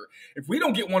performance together. If we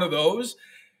don't get one of those,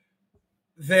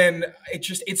 then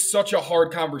it's such a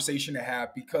hard conversation to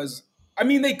have because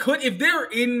they could, if they're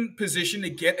in position to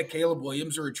get a Caleb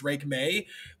Williams or a Drake May,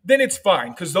 then it's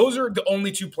fine because those are the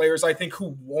only 2 players I think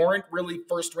who warrant really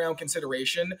first round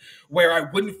consideration. Where I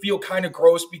wouldn't feel kind of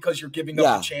gross because you're giving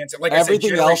up a chance.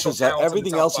 Everything else is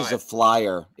a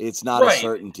flyer. It's not a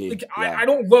certainty. I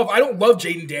don't love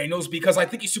Jaden Daniels because I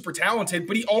think he's super talented,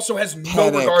 but he also has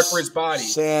no regard for his body.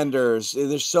 Sanders,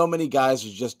 there's so many guys who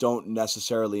just don't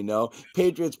necessarily know.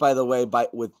 Patriots, by the way,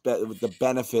 with the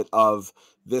benefit of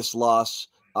this loss,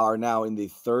 are now in the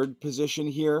 3rd position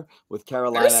here with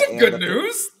Carolina. There's some good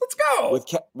news. Let's go.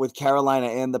 With Carolina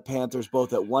and the Panthers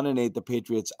both at 1-8. The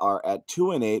Patriots are at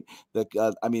 2-8.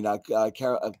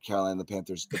 Carolina,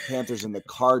 the Panthers and the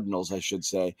Cardinals, I should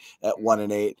say, at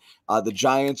 1-8. The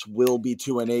Giants will be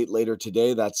 2-8 later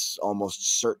today. That's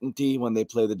almost certainty when they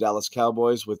play the Dallas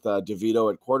Cowboys with DeVito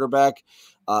at quarterback.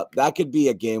 That could be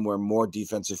a game where more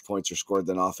defensive points are scored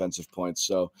than offensive points.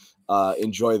 So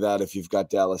enjoy that if you've got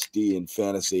Dallas D in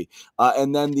fantasy.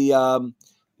 And then the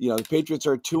Patriots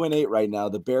are 2-8 right now.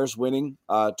 The Bears winning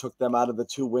took them out of the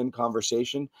 2-win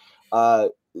conversation.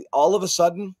 All of a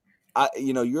sudden,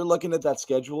 you're looking at that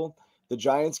schedule. The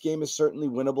Giants game is certainly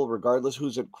winnable regardless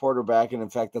who's at quarterback. And in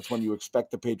fact, that's when you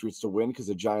expect the Patriots to win because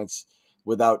the Giants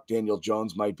without Daniel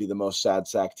Jones might be the most sad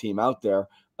sack team out there.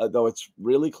 Though it's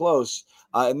really close.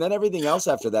 And then everything else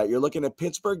after that, you're looking at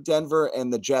Pittsburgh, Denver,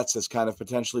 and the Jets as kind of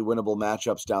potentially winnable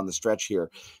matchups down the stretch here.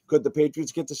 Could the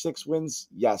Patriots get to 6 wins?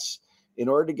 Yes. In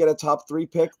order to get a top 3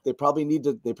 pick, they probably need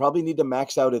to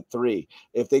max out at 3.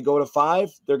 If they go to 5,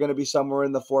 they're going to be somewhere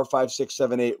in the 4, 5, 6,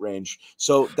 7, 8 range.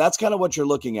 So that's kind of what you're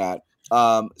looking at.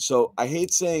 So I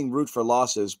hate saying root for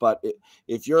losses, but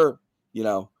if you're, you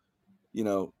don't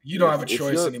have a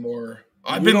choice anymore.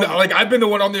 I've been the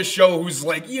one on this show who's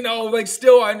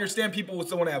still I understand people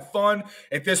still want to have fun.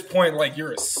 At this point,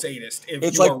 you're a sadist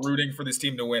if you are rooting for this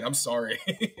team to win. I'm sorry.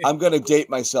 I'm going to date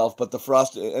myself, but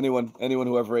anyone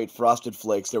who ever ate Frosted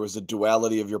Flakes, there was a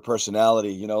duality of your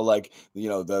personality.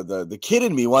 The kid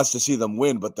in me wants to see them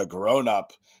win, but the grown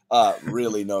up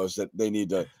really knows that they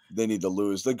need to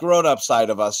lose. The grown up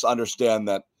side of us understand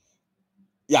that.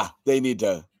 Yeah, they need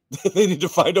to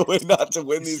find a way not to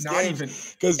win these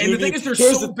games. And the thing is, they're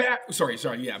so bad. Sorry.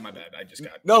 Yeah, my bad. I just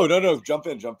got no. Jump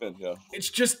in. Yeah. It's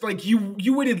just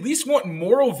you would at least want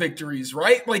moral victories,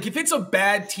 right? If it's a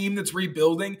bad team that's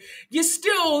rebuilding, you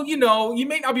still, you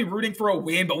may not be rooting for a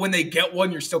win, but when they get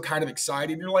one, you're still kind of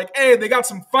excited. And you're like, hey, they got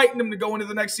some fight in them to go into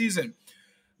the next season.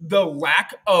 The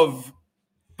lack of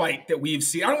fight that we've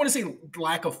seen. I don't want to say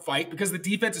lack of fight because the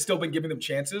defense has still been giving them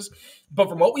chances. But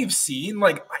from what we've seen,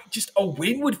 like a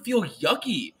win would feel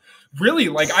yucky. Really,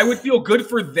 like I would feel good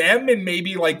for them and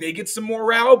maybe like they get some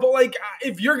morale. But like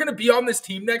if you're going to be on this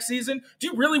team next season, do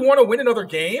you really want to win another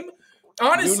game?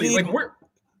 Honestly,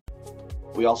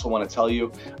 we also want to tell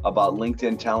you about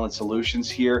LinkedIn Talent Solutions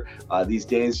here. These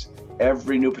days,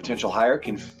 every new potential hire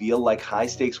can feel like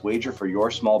high-stakes wager for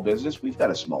your small business. We've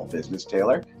got a small business,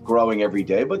 Taylor, growing every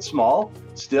day, but small.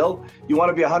 Still, you want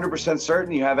to be 100%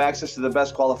 certain you have access to the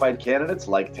best qualified candidates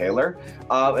like Taylor,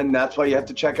 and that's why you have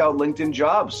to check out LinkedIn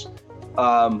Jobs.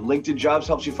 LinkedIn Jobs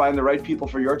helps you find the right people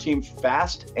for your team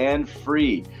fast and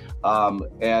free.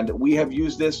 And we have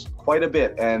used this quite a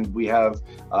bit, and we have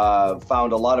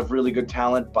found a lot of really good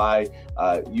talent by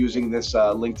using this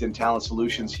LinkedIn Talent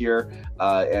Solutions here,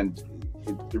 and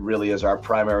it really is our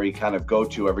primary kind of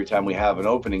go-to every time we have an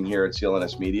opening here at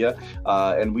CLNS Media.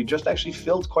 And we just actually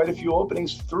filled quite a few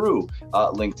openings through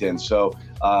LinkedIn. So,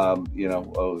 I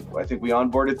think we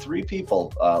onboarded 3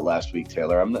 people last week,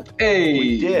 Taylor.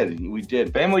 We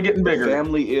did. Family getting bigger. The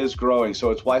family is growing.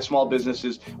 So it's why small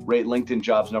businesses rate LinkedIn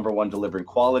Jobs #1 delivering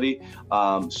quality.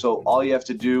 So all you have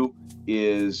to do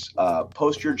is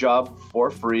post your job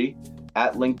for free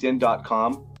at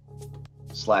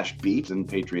linkedin.com/beat and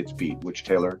Patriots Beat, which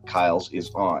Taylor Kyles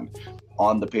is on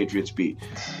the Patriots Beat.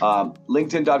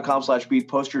 LinkedIn.com/beat,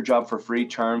 post your job for free.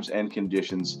 Terms and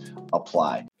conditions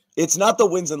apply. It's not the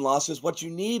wins and losses. What you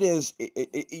need is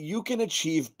you can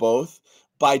achieve both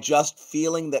by just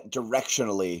feeling that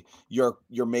directionally you're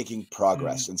making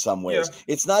progress in some ways.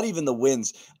 Yeah. It's not even the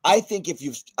wins. I think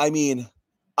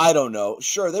I don't know.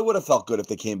 Sure, they would have felt good if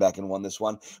they came back and won this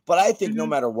one. But I think no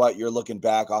matter what, you're looking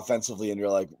back offensively and you're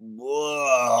like,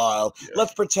 whoa. Yeah.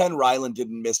 Let's pretend Ryland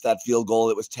didn't miss that field goal.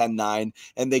 It was 10-9,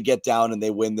 and they get down and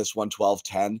they win this one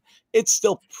 12-10. It's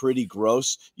still pretty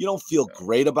gross. You don't feel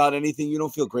great about anything. You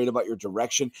don't feel great about your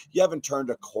direction. You haven't turned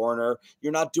a corner.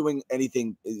 You're not doing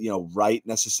anything, right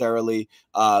necessarily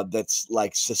that's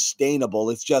like sustainable.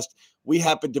 It's just we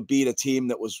happened to beat a team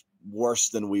that was worse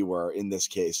than we were in this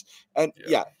case. And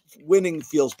winning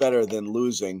feels better than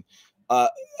losing.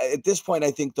 At this point, I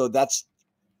think, though, that's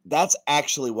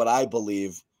actually what I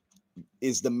believe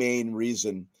is the main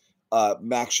reason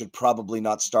Max should probably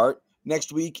not start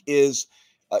next week is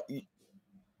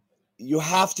you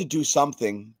have to do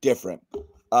something different.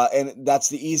 And that's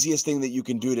the easiest thing that you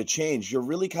can do to change. You're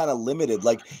really kind of limited.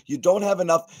 Like, you don't have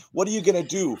enough. What are you going to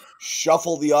do?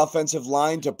 Shuffle the offensive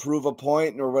line to prove a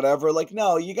point or whatever? Like,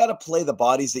 no, you got to play the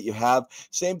bodies that you have.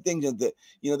 Same thing that,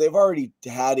 they've already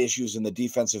had issues in the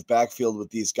defensive backfield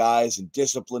with these guys and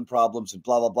discipline problems and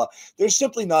blah, blah, blah. There's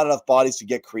simply not enough bodies to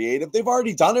get creative. They've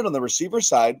already done it on the receiver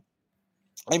side.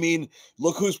 I mean,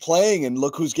 look who's playing and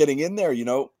look who's getting in there,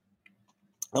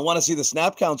 I want to see the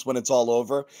snap counts when it's all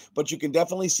over, but you can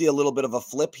definitely see a little bit of a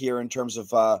flip here in terms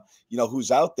of, who's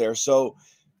out there. So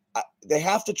they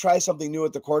have to try something new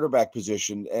at the quarterback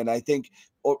position. And I think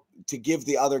to give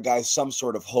the other guys some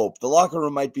sort of hope. The locker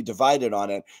room might be divided on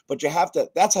it, but you have to,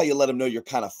 that's how you let them know you're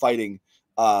kind of fighting,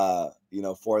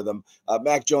 for them.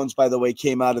 Mac Jones, by the way,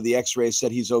 came out of the x-ray,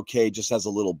 said he's okay, just has a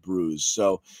little bruise.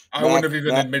 So I wouldn't have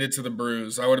even admitted to the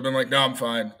bruise. I would have been like, no, I'm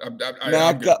fine.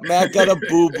 Mac got a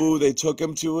boo-boo. They took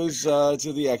him to his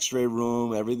to the x-ray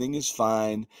room. Everything is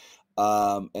fine.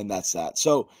 And that's that.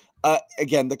 So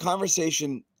again, the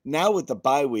conversation now with the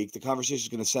bye week, the conversation is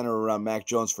going to center around Mac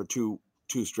Jones for two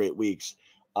straight weeks.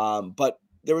 But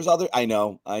there was I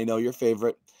know your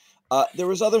favorite. There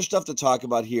was other stuff to talk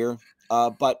about here.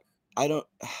 But I don't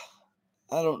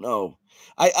know.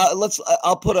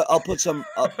 I'll put some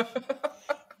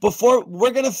before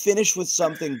we're going to finish with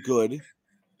something good.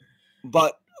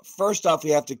 But first off, we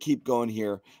have to keep going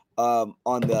here on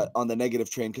the negative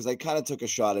train, because I kind of took a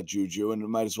shot at Juju and we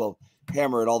might as well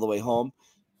hammer it all the way home.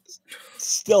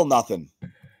 Still nothing.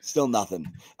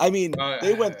 I mean,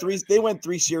 they went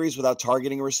three series without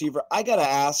targeting a receiver. I got to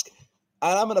ask,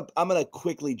 and I'm gonna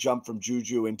quickly jump from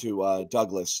Juju into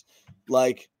Douglas.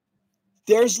 Like,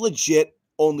 there's legit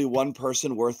only one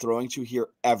person worth throwing to here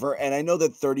ever. And I know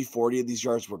that 30-40 of these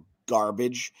yards were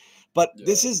garbage, but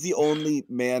this is the only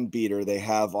man beater they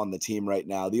have on the team right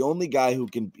now. The only guy who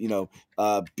can,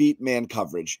 beat man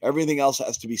coverage. Everything else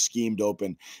has to be schemed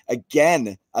open.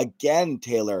 Again,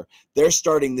 Taylor, they're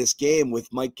starting this game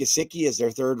with Mike Gesicki as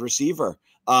their third receiver.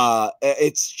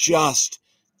 It's just,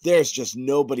 there's just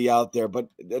nobody out there, but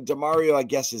DeMario, I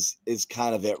guess, is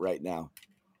kind of it right now.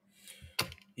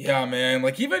 Yeah, man.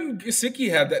 Like, even Gesicki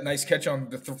had that nice catch on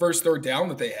the first third down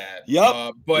that they had.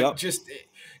 Yep.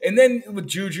 And then with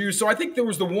Juju, so I think there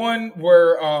was the one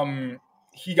where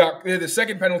he got the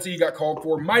second penalty he got called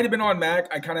for might have been on Mac.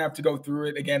 I kind of have to go through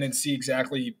it again and see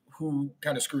exactly who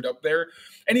kind of screwed up there.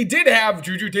 And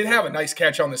Juju did have a nice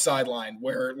catch on the sideline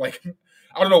where, like,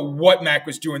 I don't know what Mac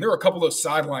was doing. There were a couple of those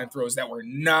sideline throws that were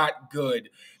not good.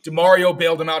 DeMario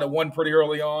bailed him out of one pretty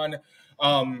early on.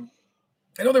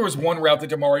 I know there was one route that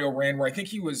DeMario ran where I think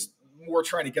he was more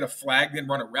trying to get a flag than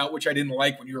run a route, which I didn't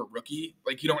like when you're a rookie.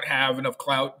 Like, you don't have enough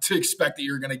clout to expect that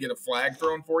you're going to get a flag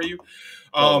thrown for you.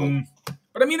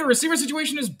 But I mean, the receiver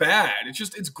situation is bad.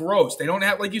 It's gross. They don't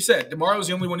have, like you said, DeMario's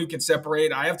the only one who can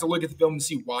separate. I have to look at the film to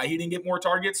see why he didn't get more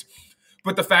targets.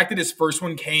 But the fact that his first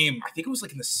one came, I think it was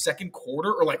like in the second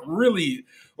quarter or like really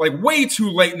like way too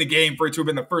late in the game for it to have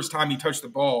been the first time he touched the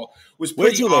ball was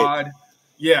pretty odd.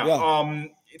 Yeah.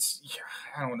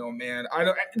 I don't know, man.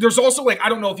 There's also like, I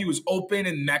don't know if he was open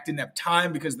and Mac didn't have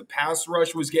time because the pass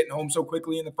rush was getting home so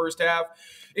quickly in the first half.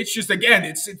 It's just,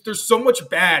 again, there's so much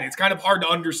bad. It's kind of hard to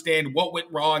understand what went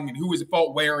wrong and who was at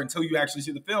fault where until you actually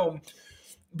see the film,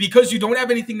 because you don't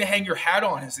have anything to hang your hat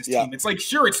on as this team. It's like,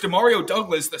 sure, it's DeMario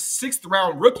Douglas, the 6th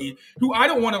round rookie, who I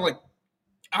don't want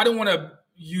to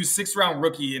use 6th round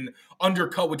rookie and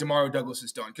undercut what DeMario Douglas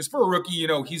has done. Because for a rookie,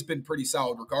 he's been pretty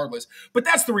solid regardless. But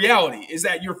that's the reality, is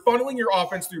that you're funneling your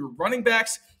offense through your running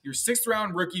backs, your 6th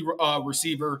round rookie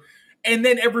receiver, and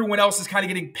then everyone else is kind of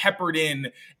getting peppered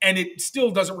in, and it still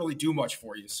doesn't really do much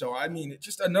for you. So, I mean, it's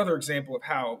just another example of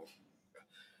how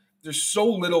there's so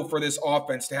little for this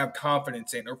offense to have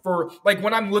confidence in. Or for, like,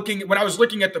 when I was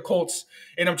looking at the Colts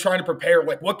and I'm trying to prepare,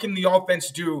 like, what can the offense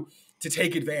do to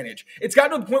take advantage? It's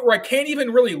gotten to the point where I can't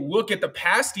even really look at the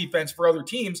pass defense for other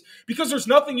teams because there's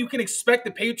nothing you can expect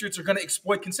the Patriots are going to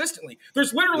exploit consistently.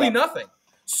 There's literally nothing.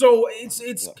 So it's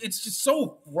just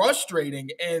so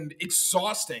frustrating and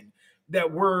exhausting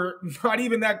that we're not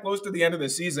even that close to the end of the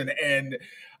season, and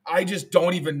I just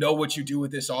don't even know what you do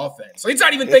with this offense. It's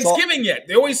not even Thanksgiving yet.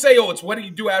 They always say, "Oh, it's what do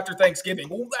you do after Thanksgiving?"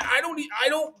 Well, I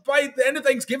don't. By the end of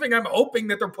Thanksgiving, I'm hoping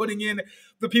that they're putting in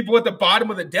the people at the bottom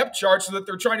of the depth chart so that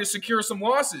they're trying to secure some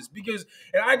losses. Because,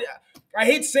 and I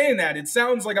hate saying that. It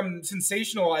sounds like I'm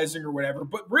sensationalizing or whatever,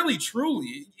 but really,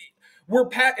 truly,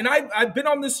 and I've been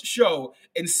on this show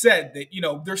and said that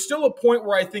there's still a point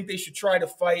where I think they should try to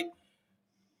fight.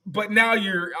 But now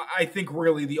I think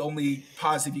really the only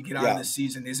positive you get out of this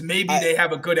season is maybe they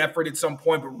have a good effort at some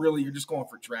point, but really you're just going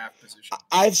for draft position.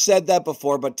 I've said that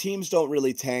before, but teams don't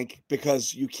really tank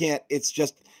because you can't. It's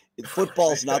just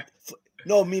football's not.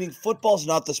 No, meaning football's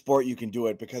not the sport you can do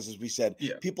it because, as we said,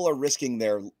 people are risking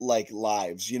their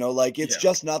lives. It's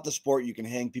just not the sport you can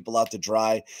hang people out to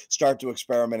dry, start to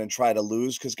experiment and try to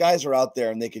lose because guys are out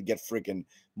there and they could get freaking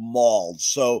mauled.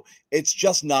 So it's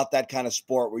just not that kind of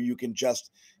sport where you can just.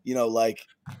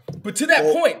 But to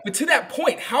that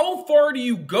point, how far do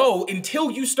you go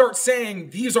until you start saying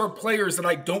these are players that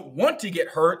I don't want to get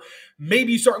hurt?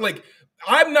 Maybe you start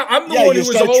I'm the one who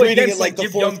was all against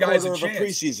give young guys a chance. A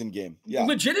preseason game. Yeah.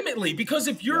 Legitimately, because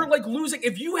if you're losing,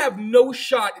 if you have no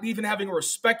shot at even having a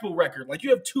respectable record, like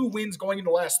you have 2 wins going into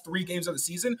the last 3 games of the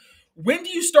season, when do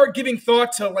you start giving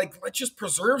thought to let's just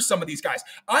preserve some of these guys?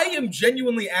 I am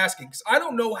genuinely asking because I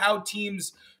don't know how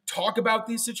teams talk about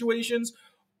these situations.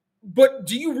 But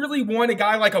do you really want a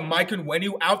guy like a Mike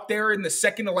Onwenu out there in the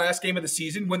second to last game of the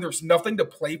season when there's nothing to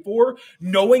play for,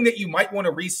 knowing that you might want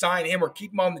to re-sign him or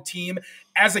keep him on the team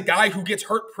as a guy who gets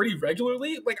hurt pretty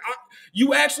regularly?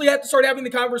 You actually have to start having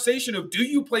the conversation of, do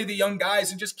you play the young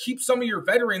guys and just keep some of your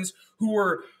veterans who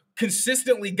are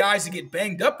consistently guys that get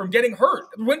banged up from getting hurt?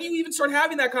 When do you even start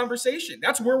having that conversation?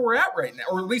 That's where we're at right now,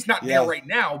 or at least not there right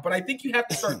now. But I think you have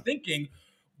to start thinking,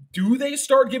 do they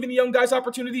start giving the young guys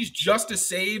opportunities just to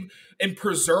save and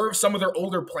preserve some of their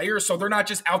older players so they're not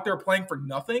just out there playing for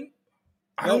nothing?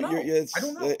 I don't know.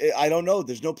 I don't know.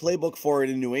 There's no playbook for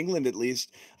it in New England, at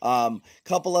least.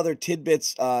 Couple other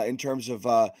tidbits in terms of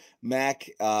Mac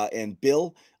and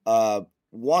Bill.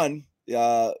 One,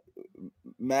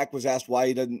 Mac was asked why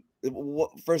he doesn't.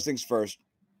 First things first.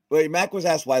 Wait, Mac was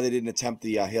asked why they didn't attempt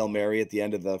the Hail Mary at the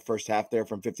end of the first half there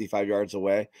from 55 yards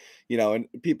away. And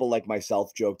people like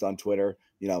myself joked on Twitter,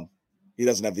 he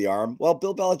doesn't have the arm. Well,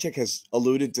 Bill Belichick has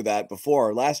alluded to that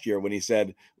before last year when he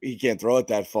said he can't throw it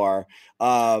that far.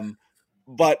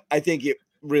 But I think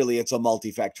it's a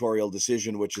multifactorial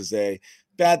decision, which is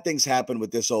bad things happen with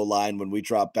this O-line when we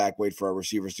drop back, wait for our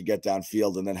receivers to get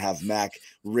downfield, and then have Mac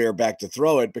rear back to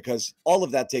throw it, because all of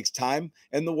that takes time.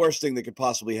 And the worst thing that could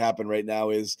possibly happen right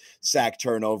now is sack,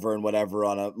 turnover, and whatever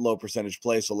on a low percentage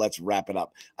play. So let's wrap it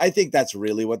up. I think that's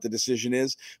really what the decision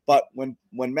is. But when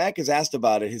Mac is asked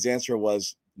about it, his answer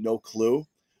was no clue.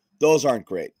 Those aren't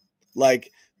great.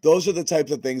 those are the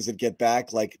types of things that get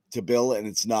back like to Bill, and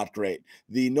it's not great.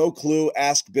 The no clue,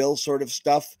 ask Bill sort of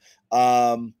stuff,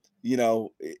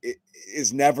 it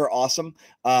is never awesome.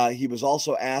 He was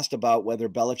also asked about whether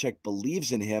Belichick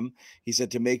believes in him. He said,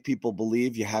 to make people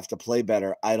believe, you have to play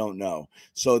better. I don't know.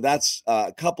 So that's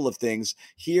a couple of things.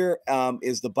 Here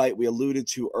is the bite we alluded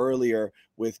to earlier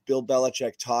with Bill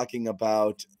Belichick talking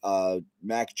about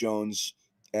Mac Jones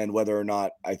and whether or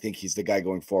not I think he's the guy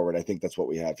going forward. I think that's what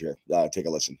we have here. Take a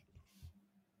listen.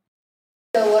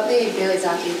 So what made Bailey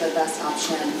Zappi the best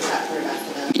option at quarterback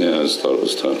for them? Yeah, I just thought it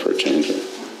was time for a change.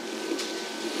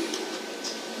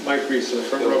 Mike Reese, the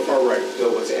front row far right.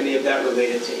 Bill, was any of that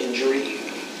related to injury?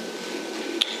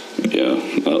 Yeah,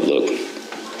 look,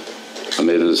 I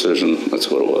made a decision.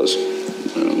 That's what it was.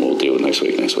 And we'll deal with next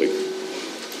week.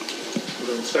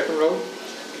 Second row.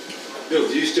 Bill,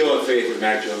 do you still have faith in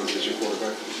Mac Jones as your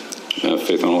quarterback? I have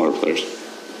faith in all our players.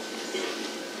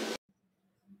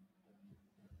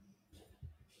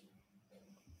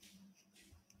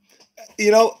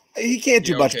 He can't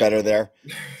do much better there.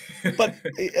 But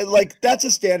that's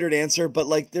a standard answer. But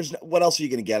what else are you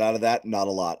going to get out of that? Not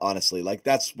a lot, honestly.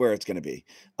 That's where it's going to be,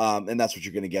 and that's what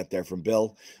you're going to get there from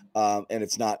Bill. And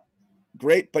it's not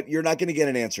great, but you're not going to get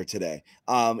an answer today.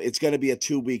 It's going to be a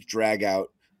 2-week drag out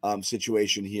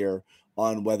situation here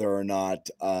on whether or not,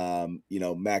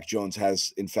 Mac Jones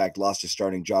has in fact lost his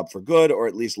starting job for good, or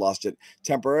at least lost it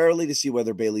temporarily, to see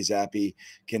whether Bailey Zappi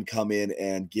can come in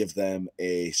and give them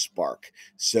a spark.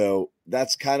 So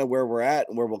that's kind of where we're at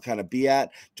and where we'll kind of be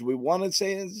at. Do we want to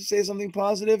say something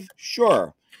positive?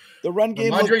 Sure. The run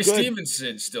game. Ramondre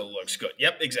Stevenson still looks good.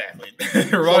 Yep, exactly.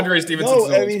 Ramondre Stevenson.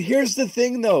 No, here's the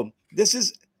thing though.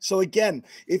 So again,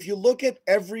 if you look at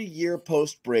every year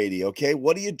post Brady, okay,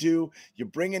 what do? You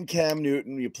bring in Cam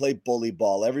Newton, you play bully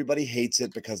ball. Everybody hates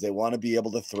it because they want to be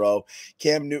able to throw.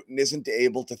 Cam Newton isn't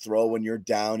able to throw when you're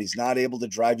down. He's not able to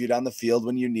drive you down the field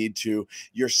when you need to.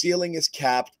 Your ceiling is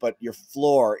capped, but your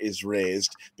floor is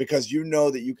raised because you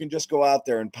know that you can just go out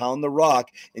there and pound the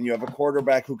rock, and you have a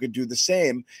quarterback who could do the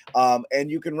same, and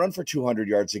you can run for 200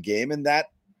 yards a game, and that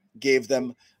gave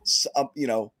them,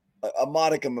 a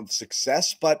modicum of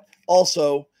success, but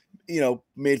also,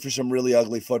 made for some really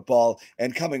ugly football.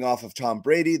 And coming off of Tom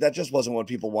Brady, that just wasn't what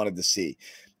people wanted to see.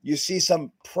 You see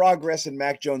some progress in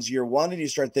Mac Jones year one, and you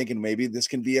start thinking maybe this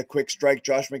can be a quick strike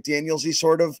Josh McDaniels-y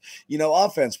sort of,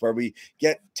 offense where we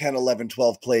get 10, 11,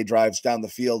 12 play drives down the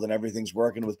field and everything's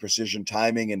working with precision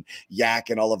timing and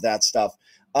yak and all of that stuff.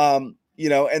 And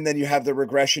then you have the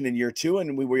regression in year two,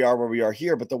 and we are where we are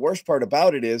here. But the worst part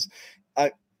about it is,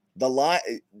 the line,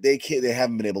 they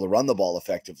haven't been able to run the ball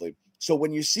effectively. So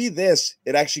when you see this,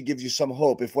 it actually gives you some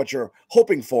hope. If what you're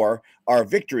hoping for are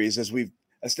victories, as we've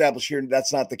established here,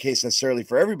 that's not the case necessarily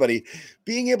for everybody.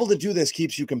 Being able to do this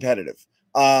keeps you competitive,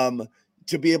 to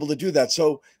be able to do that.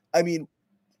 So, and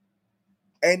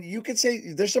you could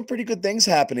say there's some pretty good things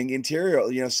happening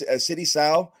interior, City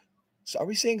Sow. So are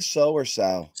we saying so or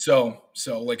Sow? So.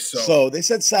 So they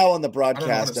said Sow on the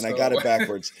broadcast, and I got it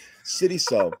backwards. City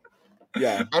Sow.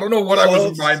 Yeah, I don't know what I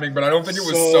was miming, but I don't think it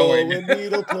was sewing. A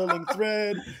needle pulling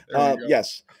thread.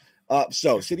 Yes.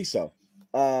 So City So.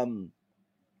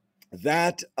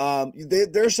 There's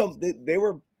some. They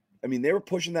were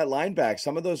pushing that line back.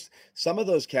 Some of those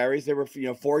carries, they were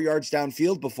 4 yards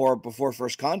downfield before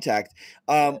first contact.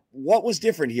 What was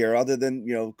different here, other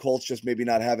than Colts just maybe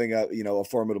not having a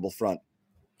formidable front?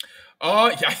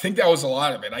 Yeah, I think that was a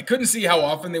lot of it. I couldn't see how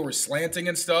often they were slanting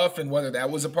and stuff, and whether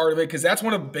that was a part of it, because that's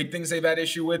one of the big things they've had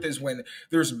issue with is when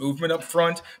there's movement up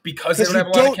front, because they don't have a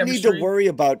lot of chemistry. You don't need to worry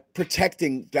about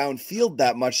protecting downfield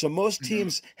that much. So most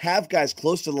teams have guys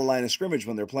close to the line of scrimmage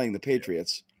when they're playing the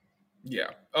Patriots. Yeah.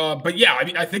 But yeah,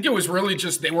 I think it was really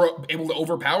just they were able to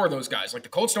overpower those guys. Like the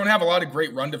Colts don't have a lot of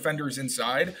great run defenders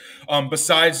inside,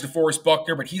 besides DeForest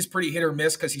Buckner, but he's pretty hit or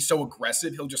miss because he's so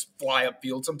aggressive. He'll just fly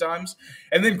upfield sometimes.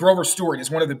 And then Grover Stewart is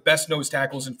one of the best nose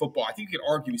tackles in football. I think you could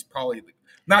argue he's probably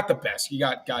not the best. You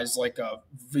got guys like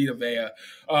Vita Vea,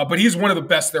 but he's one of the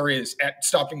best there is at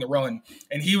stopping the run,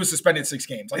 and he was suspended 6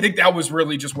 games. I think that was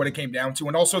really just what it came down to.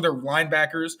 And also their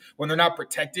linebackers, when they're not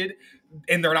protected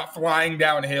and they're not flying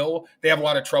downhill, they have a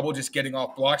lot of trouble just getting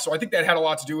off blocks. So I think that had a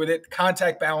lot to do with it. The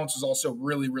contact balance was also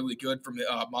really, really good from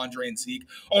Mondre and Zeke.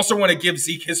 Also want to give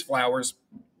Zeke his flowers.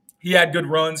 He had good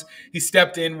runs. He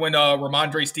stepped in when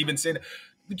Ramondre Stevenson,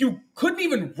 you couldn't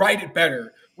even write it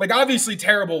better. Like, obviously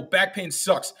terrible, back pain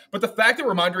sucks. But the fact that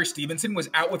Ramondre Stevenson was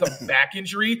out with a back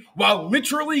injury while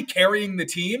literally carrying the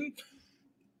team,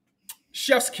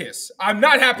 chef's kiss. I'm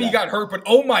not happy he got hurt, but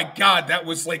oh my God, that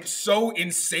was like so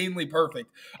insanely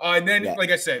perfect. And then,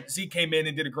 like I said, Zeke came in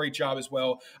and did a great job as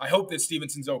well. I hope that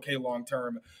Stevenson's okay long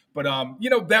term. But,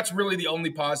 that's really the only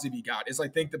positive he got is I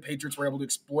think the Patriots were able to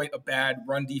exploit a bad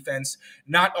run defense.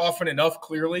 Not often enough,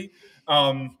 clearly.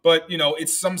 But,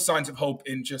 it's some signs of hope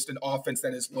in just an offense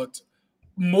that has looked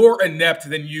more inept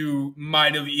than you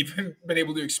might have even been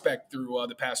able to expect through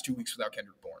the past 2 weeks without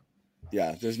Kendrick Bourne.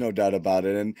 Yeah, there's no doubt about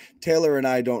it. And Taylor and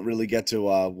I don't really get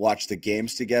to watch the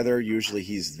games together. Usually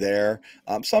he's there.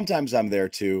 Sometimes I'm there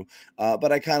too,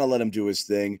 but I kind of let him do his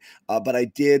thing. But I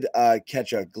did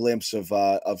catch a glimpse of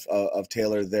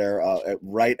Taylor there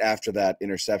right after that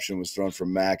interception was thrown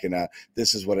from Mac, and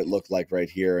this is what it looked like right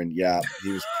here. And yeah,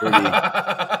 he was pretty.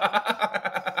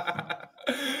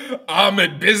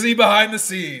 Ahmed busy behind the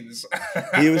scenes.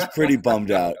 He was pretty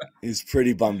bummed out. He's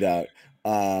pretty bummed out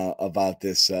about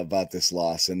this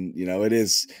loss, and it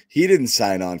is. He didn't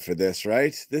sign on for this,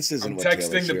 right? This isn't. I'm what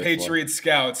texting the Patriots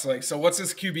scouts like, so what's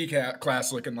this QB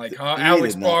class looking like, huh?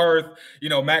 Alex Barth,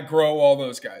 Matt Groh, all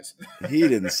those guys. He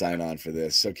didn't sign on for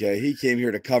this. Okay, he came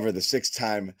here to cover the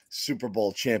 6-time Super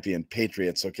Bowl champion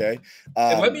Patriots. Okay,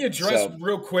 and let me address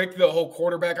real quick the whole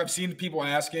quarterback. I've seen people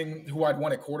asking who I'd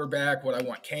want at quarterback. Would I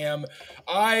want Cam?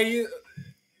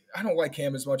 I don't like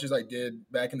Cam as much as I did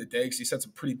back in the day because he said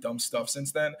some pretty dumb stuff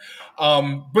since then.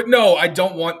 But no, I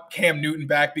don't want Cam Newton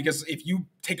back because if you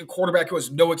take a quarterback who has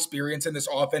no experience in this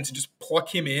offense and just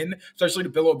pluck him in, especially to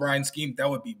Bill O'Brien's scheme, that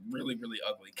would be really, really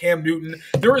ugly. Cam Newton,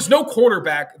 there is no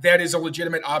quarterback that is a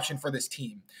legitimate option for this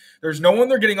team. There's no one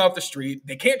they're getting off the street.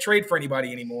 They can't trade for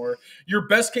anybody anymore. Your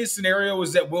best case scenario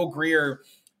is that Will Grier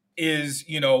is,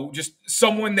 just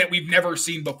someone that we've never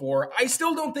seen before. I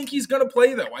still don't think he's going to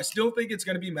play, though. I still think it's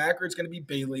going to be Mack or it's going to be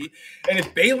Bailey. And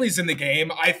if Bailey's in the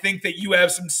game, I think that you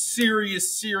have some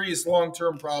serious, serious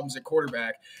long-term problems at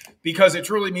quarterback because it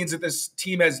truly means that this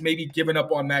team has maybe given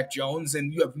up on Mac Jones,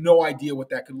 and you have no idea what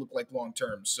that could look like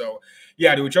long-term. So,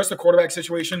 yeah, to adjust the quarterback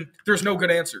situation, there's no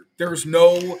good answer. There's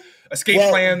no escape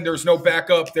plan. There's no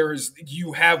backup.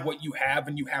 You have what you have,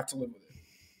 and you have to live with it.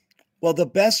 Well, the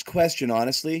best question,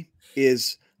 honestly,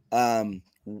 is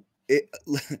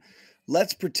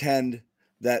let's pretend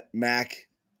that Mac,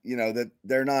 that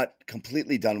they're not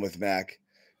completely done with Mac,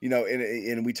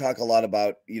 and we talk a lot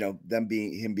about, him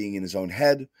being in his own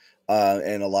head,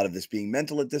 and a lot of this being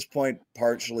mental at this point,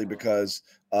 partially because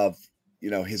of,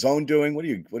 his own doing. What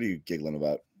are you giggling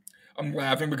about? I'm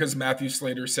laughing because Matthew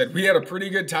Slater said we had a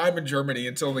pretty good time in Germany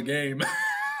until the game.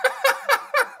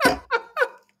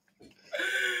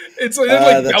 It's like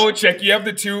Belichick. You have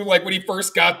the two, like when he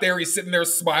first got there, he's sitting there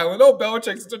smiling. Oh,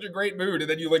 Belichick's in such a great mood. And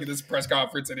then you look at this press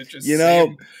conference and it's just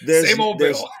same old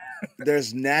Bill.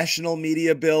 There's national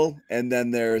media Bill, and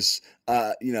then there's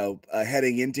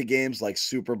heading into games like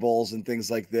Super Bowls and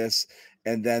things like this.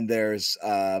 And then there's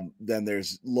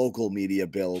local media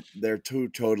Bill. They're two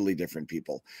totally different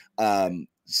people.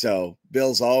 So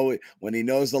Bill's always, when he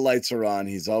knows the lights are on,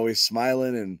 he's always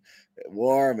smiling and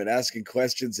warm and asking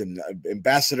questions and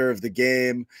ambassador of the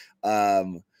game.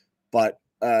 But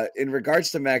in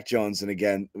regards to Mac Jones, and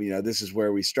again, this is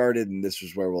where we started and this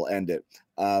is where we'll end it.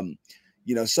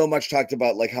 So much talked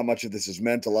about like how much of this is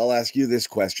mental. I'll ask you this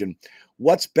question.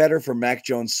 What's better for Mac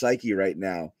Jones' psyche right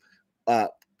now?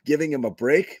 Giving him a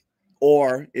break,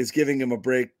 or is giving him a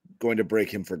break going to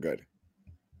break him for good?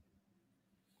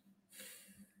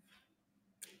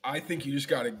 I think you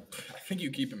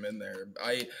keep him in there.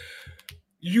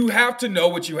 You have to know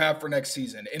what you have for next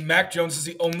season. And Mac Jones is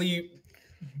the only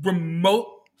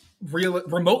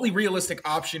remotely realistic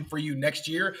option for you next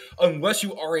year, unless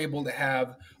you are able to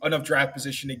have enough draft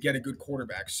position to get a good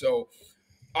quarterback. So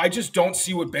I just don't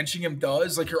see what benching him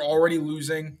does. Like, you're already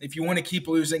losing. If you want to keep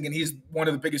losing, and he's one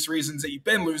of the biggest reasons that you've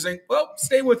been losing, well,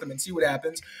 stay with him and see what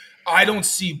happens. I don't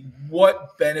see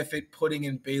what benefit putting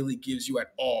in Bailey gives you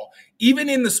at all. Even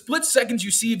in the split seconds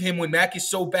you see of him when Mac is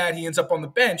so bad he ends up on the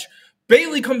bench,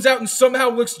 Bailey comes out and somehow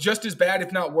looks just as bad,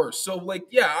 if not worse. So,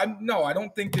 I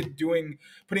don't think that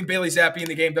putting Bailey Zappi in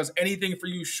the game does anything for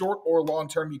you short or long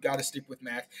term. You got to stick with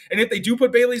Mac. And if they do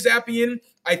put Bailey Zappi in,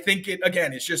 I think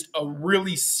it's just a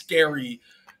really scary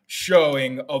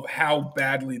showing of how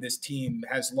badly this team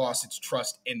has lost its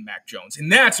trust in Mac Jones.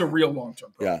 And that's a real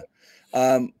long-term problem. Yeah.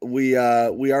 We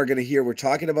are going to hear, we're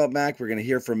talking about Mac. We're going to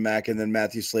hear from Mac and then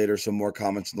Matthew Slater, some more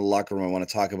comments in the locker room I want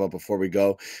to talk about before we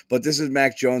go. But this is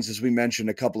Mac Jones. As we mentioned,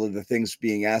 a couple of the things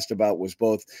being asked about was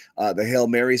both the Hail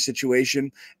Mary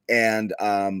situation and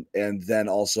then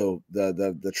also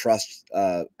the trust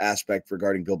aspect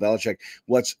regarding Bill Belichick.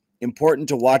 What's important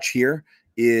to watch here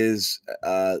is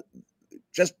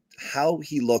just how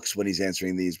he looks when he's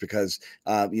answering these, because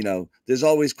there's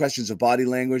always questions of body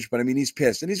language, but I mean, he's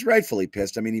pissed, and he's rightfully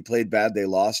pissed. I mean, he played bad, they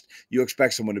lost. You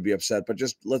expect someone to be upset, but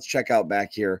just let's check out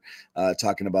Mac here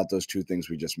talking about those two things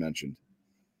we just mentioned.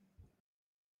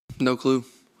 No clue.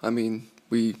 I mean,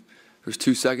 there's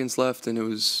 2 seconds left, and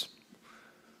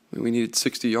we needed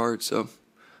 60 yards, so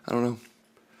I don't know.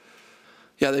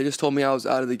 Yeah, they just told me I was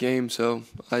out of the game, so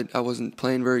I wasn't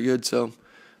playing very good, so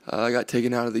I got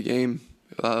taken out of the game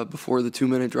before the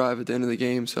 2-minute drive at the end of the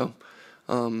game. So,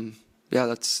 yeah,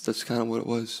 that's kind of what it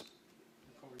was.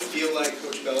 Do you feel like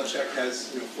Coach Belichick has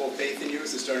full faith in you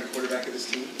as the starting quarterback of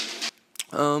this team?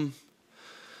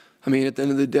 I mean, at the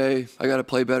end of the day, I got to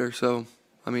play better. So,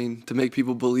 I mean, to make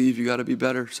people believe, you got to be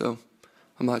better. So,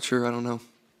 I'm not sure. I don't know.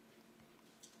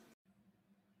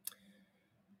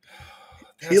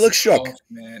 He looks shook,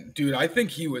 man. Dude, I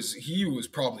think he was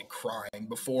probably crying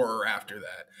before or after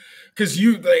that. Because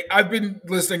I've been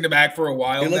listening to Mac for a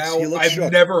while now. I've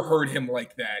shook. Never heard him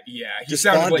like that. Yeah, he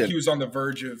sounded like he was on the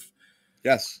verge of.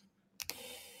 Yes.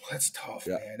 That's tough,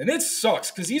 man. And it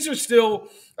sucks because these are still,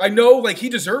 I know, like, he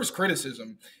deserves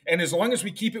criticism. And as long as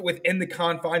we keep it within the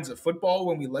confines of football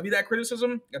when we levy that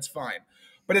criticism, that's fine.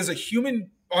 But as a human,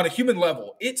 on a human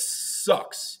level, it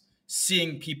sucks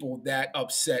seeing people that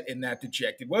upset and that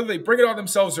dejected, whether they bring it on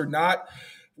themselves or not.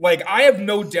 Like, I have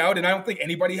no doubt, and I don't think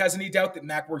anybody has any doubt, that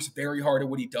Mac works very hard at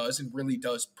what he does and really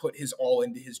does put his all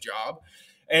into his job.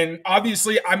 And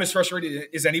obviously, I'm as frustrated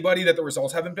as anybody that the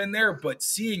results haven't been there, but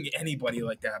seeing anybody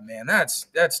like that, man, that's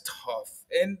tough.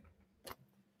 And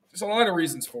there's a lot of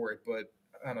reasons for it, but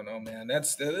I don't know, man.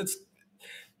 That's it.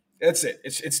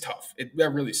 It's tough.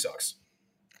 That really sucks.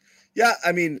 Yeah,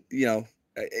 I mean,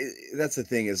 that's the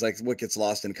thing, is like what gets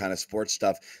lost in kind of sports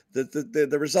stuff.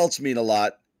 The results mean a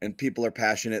lot, and people are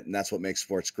passionate, and that's what makes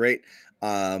sports great.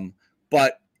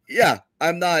 But yeah,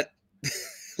 I'm not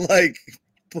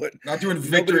not doing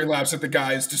victory laps at the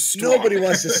guys. Distraught. Nobody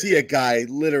wants to see a guy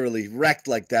literally wrecked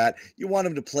like that. You want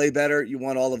him to play better. You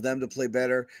want all of them to play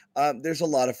better. There's a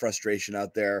lot of frustration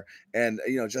out there, and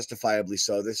justifiably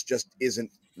so. This just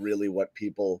isn't really what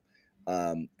people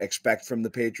expect from the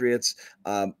Patriots.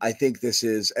 I think this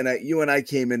is, and you and I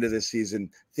came into this season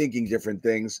thinking different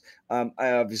things.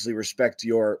 I obviously respect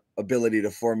your ability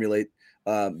to formulate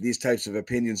these types of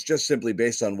opinions just simply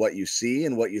based on what you see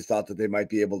and what you thought that they might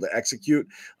be able to execute.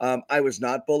 I was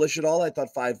not bullish at all. I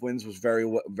thought 5 wins was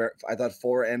I thought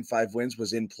 4 and 5 wins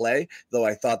was in play, though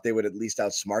I thought they would at least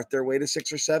outsmart their way to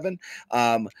 6 or 7.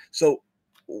 So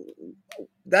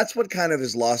that's what kind of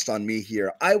is lost on me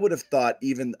here. I would have thought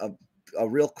even a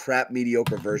real crap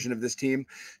mediocre version of this team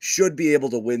should be able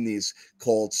to win these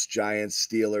Colts, Giants,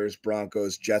 Steelers,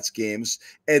 Broncos, Jets games,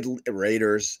 and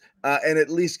Raiders, and at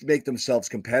least make themselves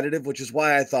competitive, which is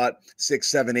why I thought 6,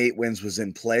 7, 8 wins was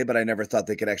in play, but I never thought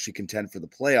they could actually contend for the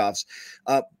playoffs.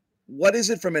 What is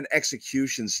it from an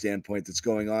execution standpoint that's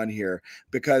going on here?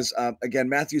 Because again,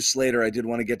 Matthew Slater, I did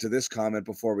want to get to this comment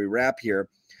before we wrap here.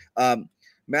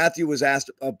 Matthew was asked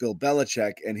about Bill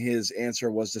Belichick, and his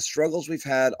answer was, the struggles we've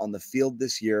had on the field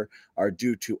this year are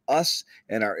due to us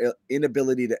and our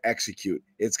inability to execute.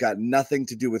 It's got nothing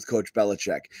to do with Coach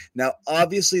Belichick. Now,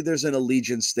 obviously, there's an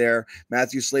allegiance there.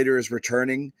 Matthew Slater is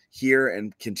returning here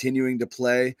and continuing to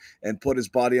play and put his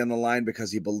body on the line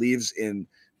because he believes in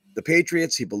the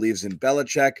Patriots. He believes in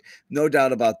Belichick. No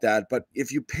doubt about that. But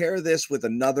if you pair this with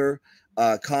another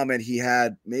comment he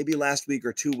had maybe last week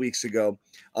or 2 weeks ago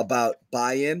about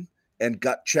buy-in and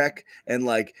gut check and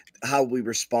like how we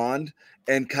respond,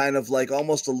 and kind of like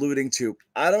almost alluding to,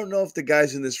 I don't know if the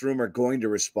guys in this room are going to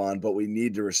respond, but we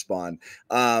need to respond.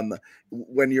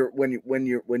 When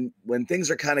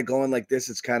things are kind of going like this,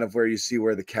 it's kind of where you see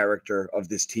where the character of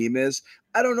this team is.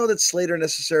 I don't know that Slater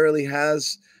necessarily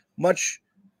has much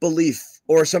belief,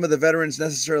 or some of the veterans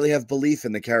necessarily have belief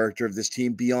in the character of this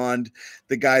team beyond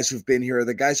the guys who've been here,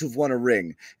 the guys who've won a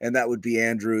ring, and that would be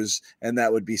Andrews, and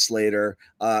that would be Slater,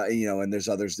 and there's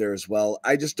others there as well.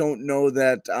 I just don't know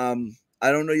that.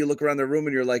 I don't know. You look around the room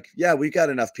and you're like, yeah, we got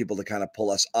enough people to kind of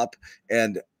pull us up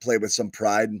and play with some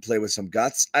pride and play with some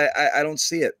guts. I don't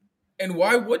see it. And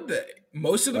why would they?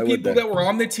 Most of the people that were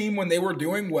on the team when they were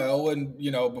doing well and,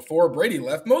 before Brady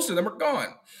left, most of them are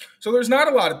gone. So there's not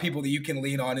a lot of people that you can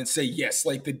lean on and say, yes,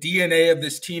 like the DNA of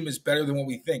this team is better than what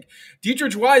we think.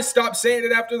 Dietrich Wise stopped saying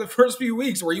it after the first few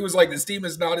weeks where he was like, this team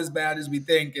is not as bad as we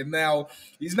think. And now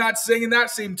he's not singing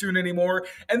that same tune anymore.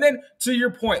 And then to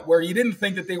your point where you didn't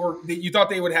think that you thought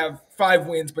they would have 5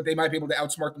 wins, but they might be able to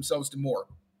outsmart themselves to more.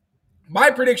 My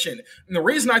prediction, and the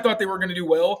reason I thought they were going to do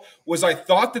well, was I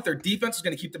thought that their defense was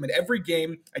going to keep them in every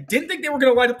game. I didn't think they were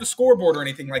going to light up the scoreboard or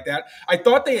anything like that. I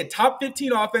thought they had top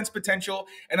 15 offense potential,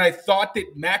 and I thought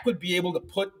that Mac would be able to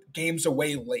put games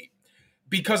away late,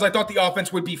 because I thought the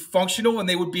offense would be functional and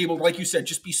they would be able, like you said,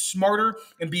 just be smarter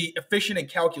and be efficient and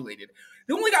calculated.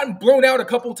 They've only gotten blown out a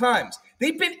couple times.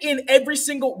 They've been in every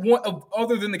single one of,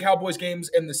 other than the Cowboys games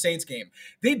and the Saints game.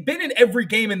 They've been in every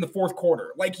game in the fourth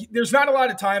quarter. Like, there's not a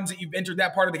lot of times that you've entered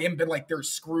that part of the game and been like, they're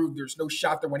screwed. There's no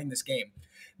shot they're winning this game.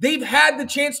 They've had the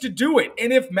chance to do it.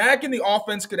 And if Mac and the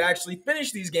offense could actually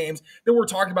finish these games, then we're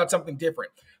talking about something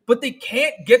different. But they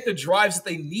can't get the drives that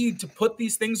they need to put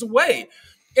these things away.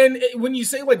 And when you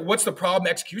say, like, what's the problem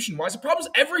execution-wise, the problem is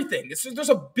everything. There's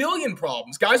a billion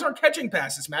problems. Guys aren't catching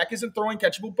passes. Mac isn't throwing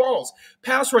catchable balls.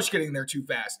 Pass rush getting there too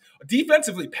fast.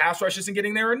 Defensively, pass rush isn't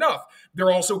getting there enough. There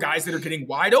are also guys that are getting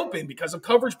wide open because of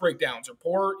coverage breakdowns or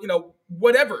poor,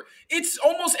 whatever. It's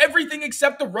almost everything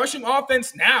except the rushing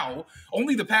offense now.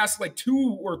 Only the past,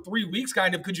 2 or 3 weeks,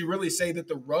 kind of, could you really say that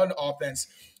the run offense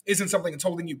isn't something that's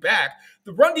holding you back.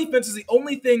 The run defense is the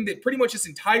only thing that pretty much this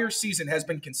entire season has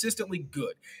been consistently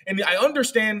good. And I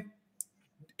understand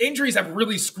injuries have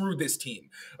really screwed this team.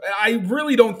 I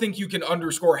really don't think you can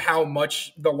underscore how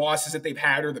much the losses that they've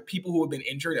had or the people who have been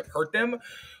injured have hurt them.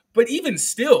 But even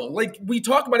still, like we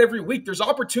talk about every week, there's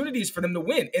opportunities for them to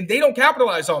win, and they don't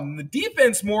capitalize on them. The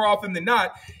defense, more often than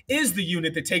not, is the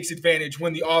unit that takes advantage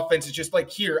when the offense is just like,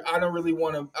 here, I don't really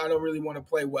want to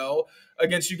play well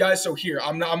against you guys. So here,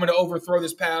 I'm going to overthrow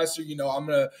this pass, or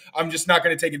I'm just not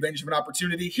going to take advantage of an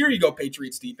opportunity. Here you go,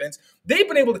 Patriots defense. They've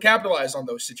been able to capitalize on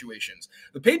those situations.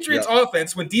 The Patriots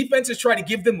offense, when defenses try to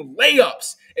give them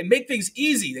layups and make things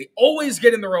easy, they always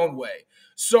get in their own way.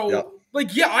 So,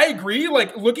 I agree.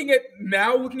 Looking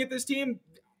at this team,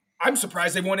 I'm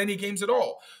surprised they've won any games at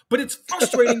all. But it's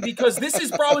frustrating because this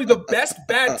is probably the best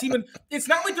bad team. And it's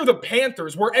not like they're the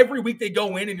Panthers where every week they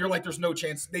go in and you're like, there's no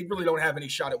chance. They really don't have any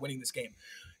shot at winning this game.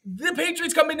 The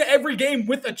Patriots come into every game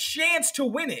with a chance to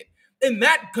win it. And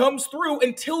that comes through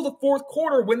until the fourth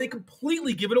quarter when they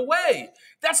completely give it away.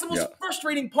 That's the most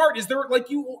frustrating part is they're, like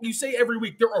you say every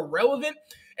week, they're irrelevant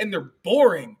and they're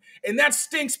boring. And that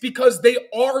stinks because they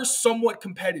are somewhat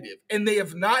competitive and they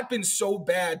have not been so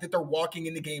bad that they're walking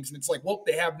into games and it's like, well,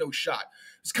 they have no shot.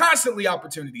 There's constantly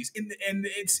opportunities and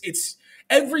it's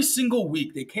every single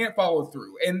week they can't follow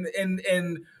through. And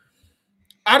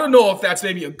I don't know if that's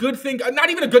maybe a good thing, not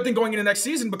even a good thing going into next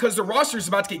season because the roster is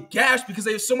about to get gashed because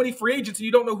they have so many free agents and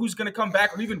you don't know who's going to come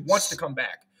back or even wants to come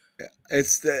back.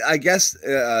 It's I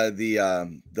said we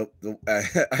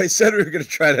were going to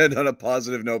try to end on a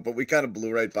positive note, but we kind of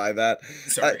blew right by that.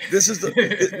 Sorry.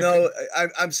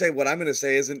 I'm saying what I'm going to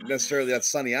say isn't necessarily that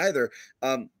sunny either.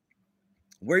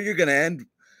 Where you're going to end,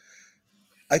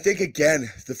 I think, again,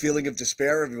 the feeling of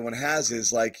despair everyone has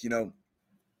is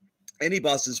any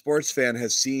Boston sports fan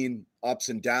has seen ups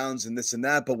and downs and this and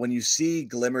that, but when you see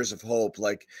glimmers of hope,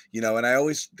 and I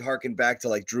always harken back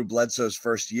to Drew Bledsoe's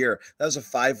first year, that was a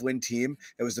 5-win team.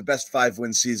 It was the best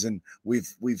 5-win season we've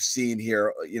seen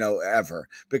here, ever,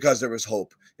 because there was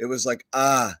hope. It was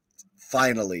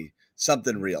finally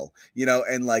something real,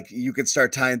 and you can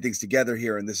start tying things together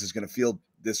here, and this is going to feel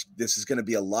this is going to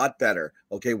be a lot better.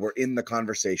 Okay, we're in the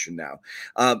conversation now.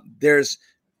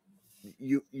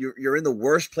 You're in the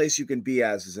worst place you can be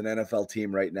as an NFL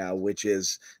team right now, which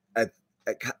is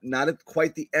not at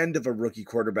quite the end of a rookie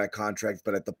quarterback contract,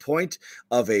 but at the point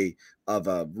of a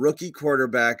rookie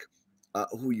quarterback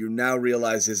who you now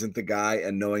realize isn't the guy,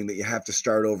 and knowing that you have to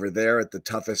start over there at the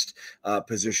toughest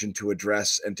position to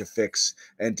address and to fix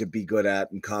and to be good at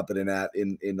and competent at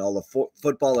in all of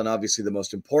football, and obviously the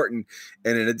most important.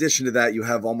 And in addition to that, you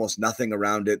have almost nothing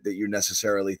around it that you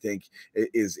necessarily think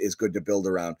is good to build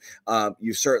around.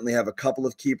 You certainly have a couple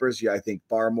of keepers. I think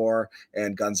Barmore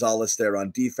and Gonzalez there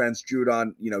on defense.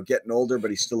 Judon, getting older, but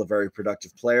he's still a very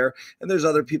productive player. And there's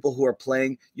other people who are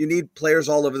playing. You need players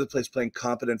all over the place playing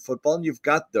competent football. You've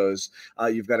got those.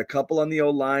 You've got a couple on the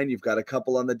O-line. You've got a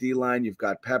couple on the D-line. You've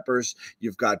got Peppers.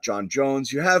 You've got John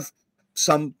Jones. You have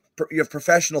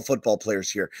professional football players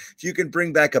here. If you can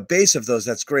bring back a base of those,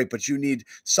 that's great, but you need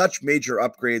such major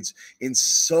upgrades in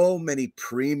so many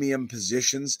premium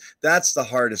positions. That's the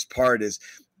hardest part, is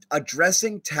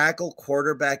addressing tackle,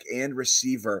 quarterback, and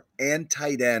receiver and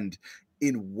tight end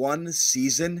in one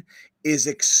season is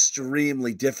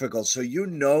extremely difficult. So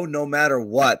no matter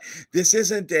what, this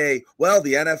isn't the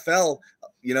NFL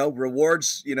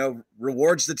rewards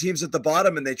the teams at the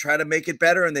bottom and they try to make it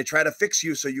better and they try to fix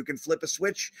you so you can flip a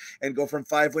switch and go from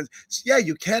 5 wins.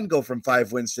 You can go from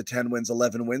 5 wins to 10 wins,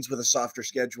 11 wins with a softer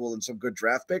schedule and some good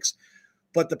draft picks.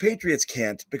 But the Patriots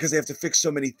can't because they have to fix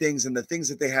so many things, and the things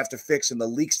that they have to fix and the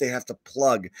leaks they have to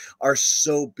plug are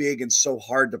so big and so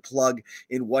hard to plug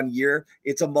in 1 year.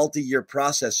 It's a multi-year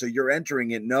process. So you're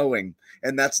entering it knowing,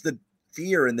 and that's the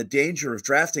fear and the danger of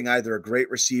drafting either a great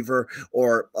receiver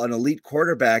or an elite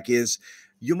quarterback is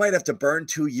you might have to burn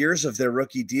 2 years of their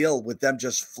rookie deal with them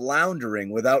just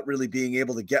floundering without really being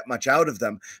able to get much out of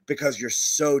them because you're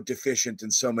so deficient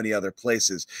in so many other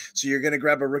places. So you're going to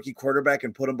grab a rookie quarterback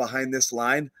and put him behind this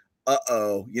line.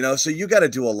 So you got to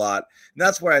do a lot. And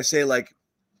that's where I say, like,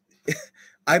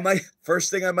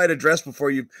 first thing I might address before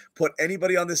you put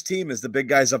anybody on this team is the big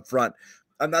guys up front.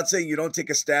 I'm not saying you don't take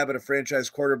a stab at a franchise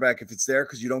quarterback if it's there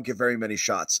because you don't get very many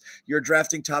shots. You're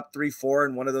drafting top 3, 4,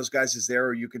 and one of those guys is there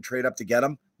or you can trade up to get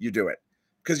them, you do it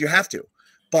because you have to.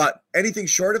 But anything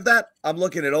short of that, I'm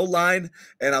looking at O-line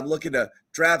and I'm looking to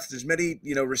draft as many,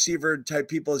 receiver type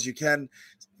people as you can,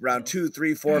 round 2,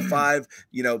 3, 4, 5,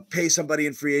 pay somebody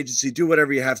in free agency, do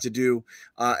whatever you have to do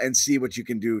and see what you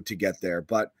can do to get there.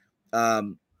 But,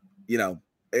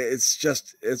 it's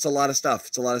a lot of stuff.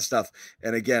 It's a lot of stuff.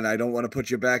 And again, I don't want to put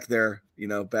you back there,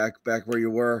 back where you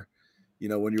were,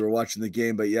 when you were watching the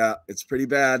game. But yeah, it's pretty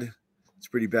bad. It's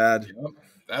pretty bad. Yep,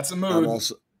 that's a mood.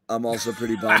 I'm also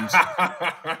pretty bummed.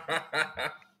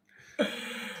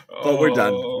 But we're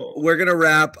done. We're going to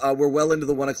wrap. We're well into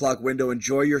the 1 o'clock window.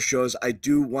 Enjoy your shows. I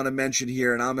do want to mention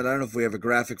here, and Ahmed, I don't know if we have a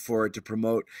graphic for it to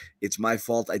promote. It's my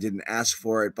fault. I didn't ask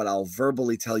for it, but I'll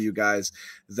verbally tell you guys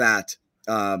that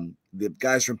the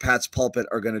guys from Pat's Pulpit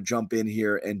are going to jump in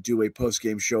here and do a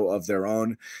post-game show of their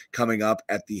own coming up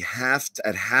at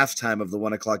halftime of the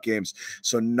 1 o'clock games.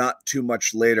 So not too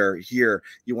much later here.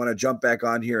 You want to jump back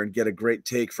on here and get a great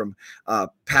take from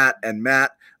Pat and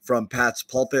Matt from Pat's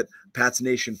Pulpit. Pat's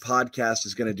Nation podcast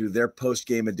is going to do their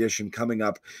post-game edition coming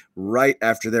up right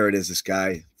after. There it is. This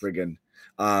guy friggin'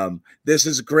 this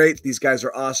is great. These guys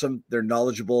are awesome. They're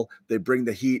knowledgeable. They bring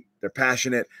the heat. They're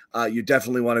passionate. You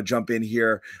definitely want to jump in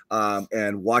here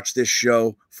and watch this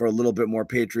show for a little bit more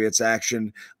Patriots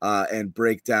action and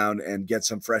break down and get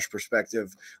some fresh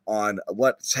perspective on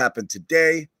what's happened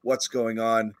today, what's going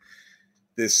on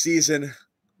this season,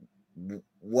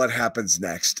 what happens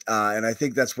next. And I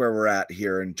think that's where we're at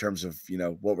here in terms of,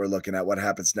 what we're looking at, what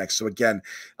happens next. So again,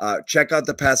 check out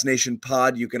the Pats Nation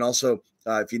pod. You can also,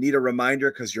 if you need a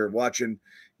reminder, because you're watching,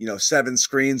 7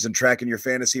 screens and tracking your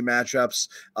fantasy matchups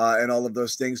and all of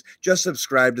those things, just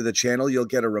subscribe to the channel. You'll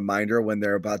get a reminder when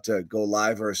they're about to go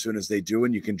live or as soon as they do,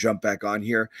 and you can jump back on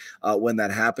here when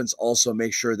that happens. Also,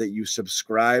 make sure that you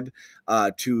subscribe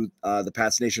to the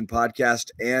Pats Nation podcast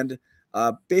and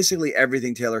basically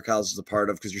everything Taylor Kyles is a part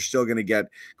of, because you're still going to get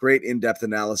great in-depth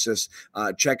analysis.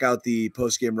 Check out the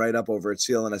post-game write-up over at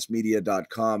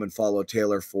clnsmedia.com and follow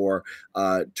Taylor for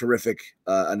terrific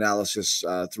analysis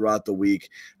throughout the week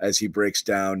as he breaks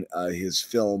down his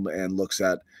film and looks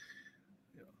at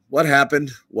what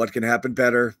happened, what can happen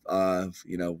better.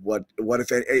 What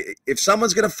if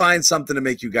someone's going to find something to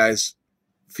make you guys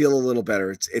feel a little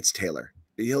better, it's Taylor.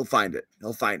 He'll find it.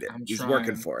 He's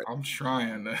working for it. I'm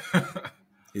trying.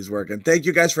 He's working. Thank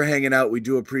you guys for hanging out. We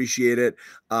do appreciate it.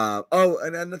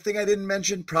 And the thing I didn't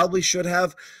mention, probably should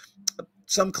have,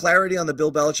 some clarity on the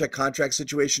Bill Belichick contract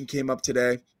situation came up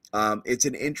today. It's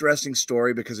an interesting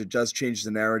story because it does change the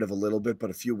narrative a little bit.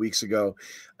 But a few weeks ago,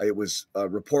 it was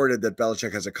reported that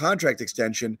Belichick has a contract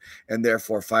extension and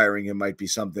therefore firing him might be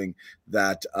something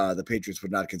that the Patriots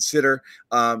would not consider.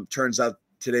 Turns out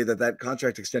today that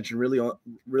contract extension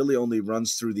really only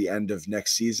runs through the end of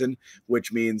next season,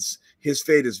 which means his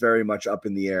fate is very much up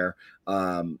in the air.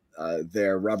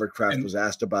 Robert Kraft was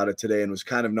asked about it today and was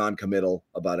kind of non-committal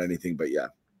about anything, but yeah.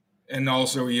 And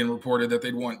also Ian reported that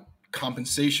they'd want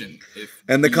compensation.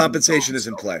 And the compensation is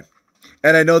in play.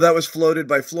 And I know that was floated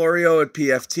by Florio at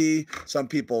PFT. Some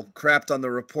people crapped on the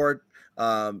report,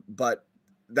 but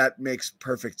that makes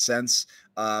perfect sense.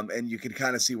 And you can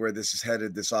kind of see where this is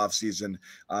headed this offseason.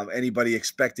 Anybody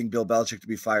expecting Bill Belichick to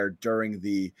be fired during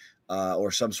the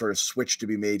or some sort of switch to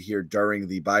be made here during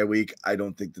the bye week, I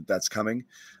don't think that that's coming.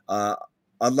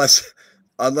 Unless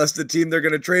the team they're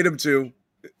going to trade him to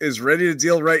is ready to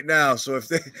deal right now. So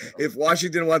if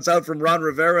Washington wants out from Ron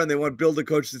Rivera and they want Bill to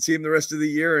coach the team the rest of the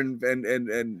year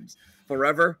and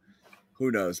forever, who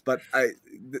knows? But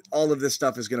all of this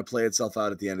stuff is going to play itself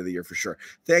out at the end of the year for sure.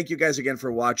 Thank you guys again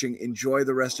for watching. Enjoy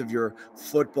the rest of your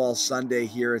football Sunday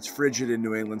here. It's frigid in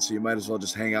New England, so you might as well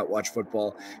just hang out, watch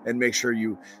football, and make sure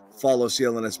you follow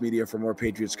CLNS Media for more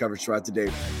Patriots coverage throughout the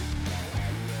day.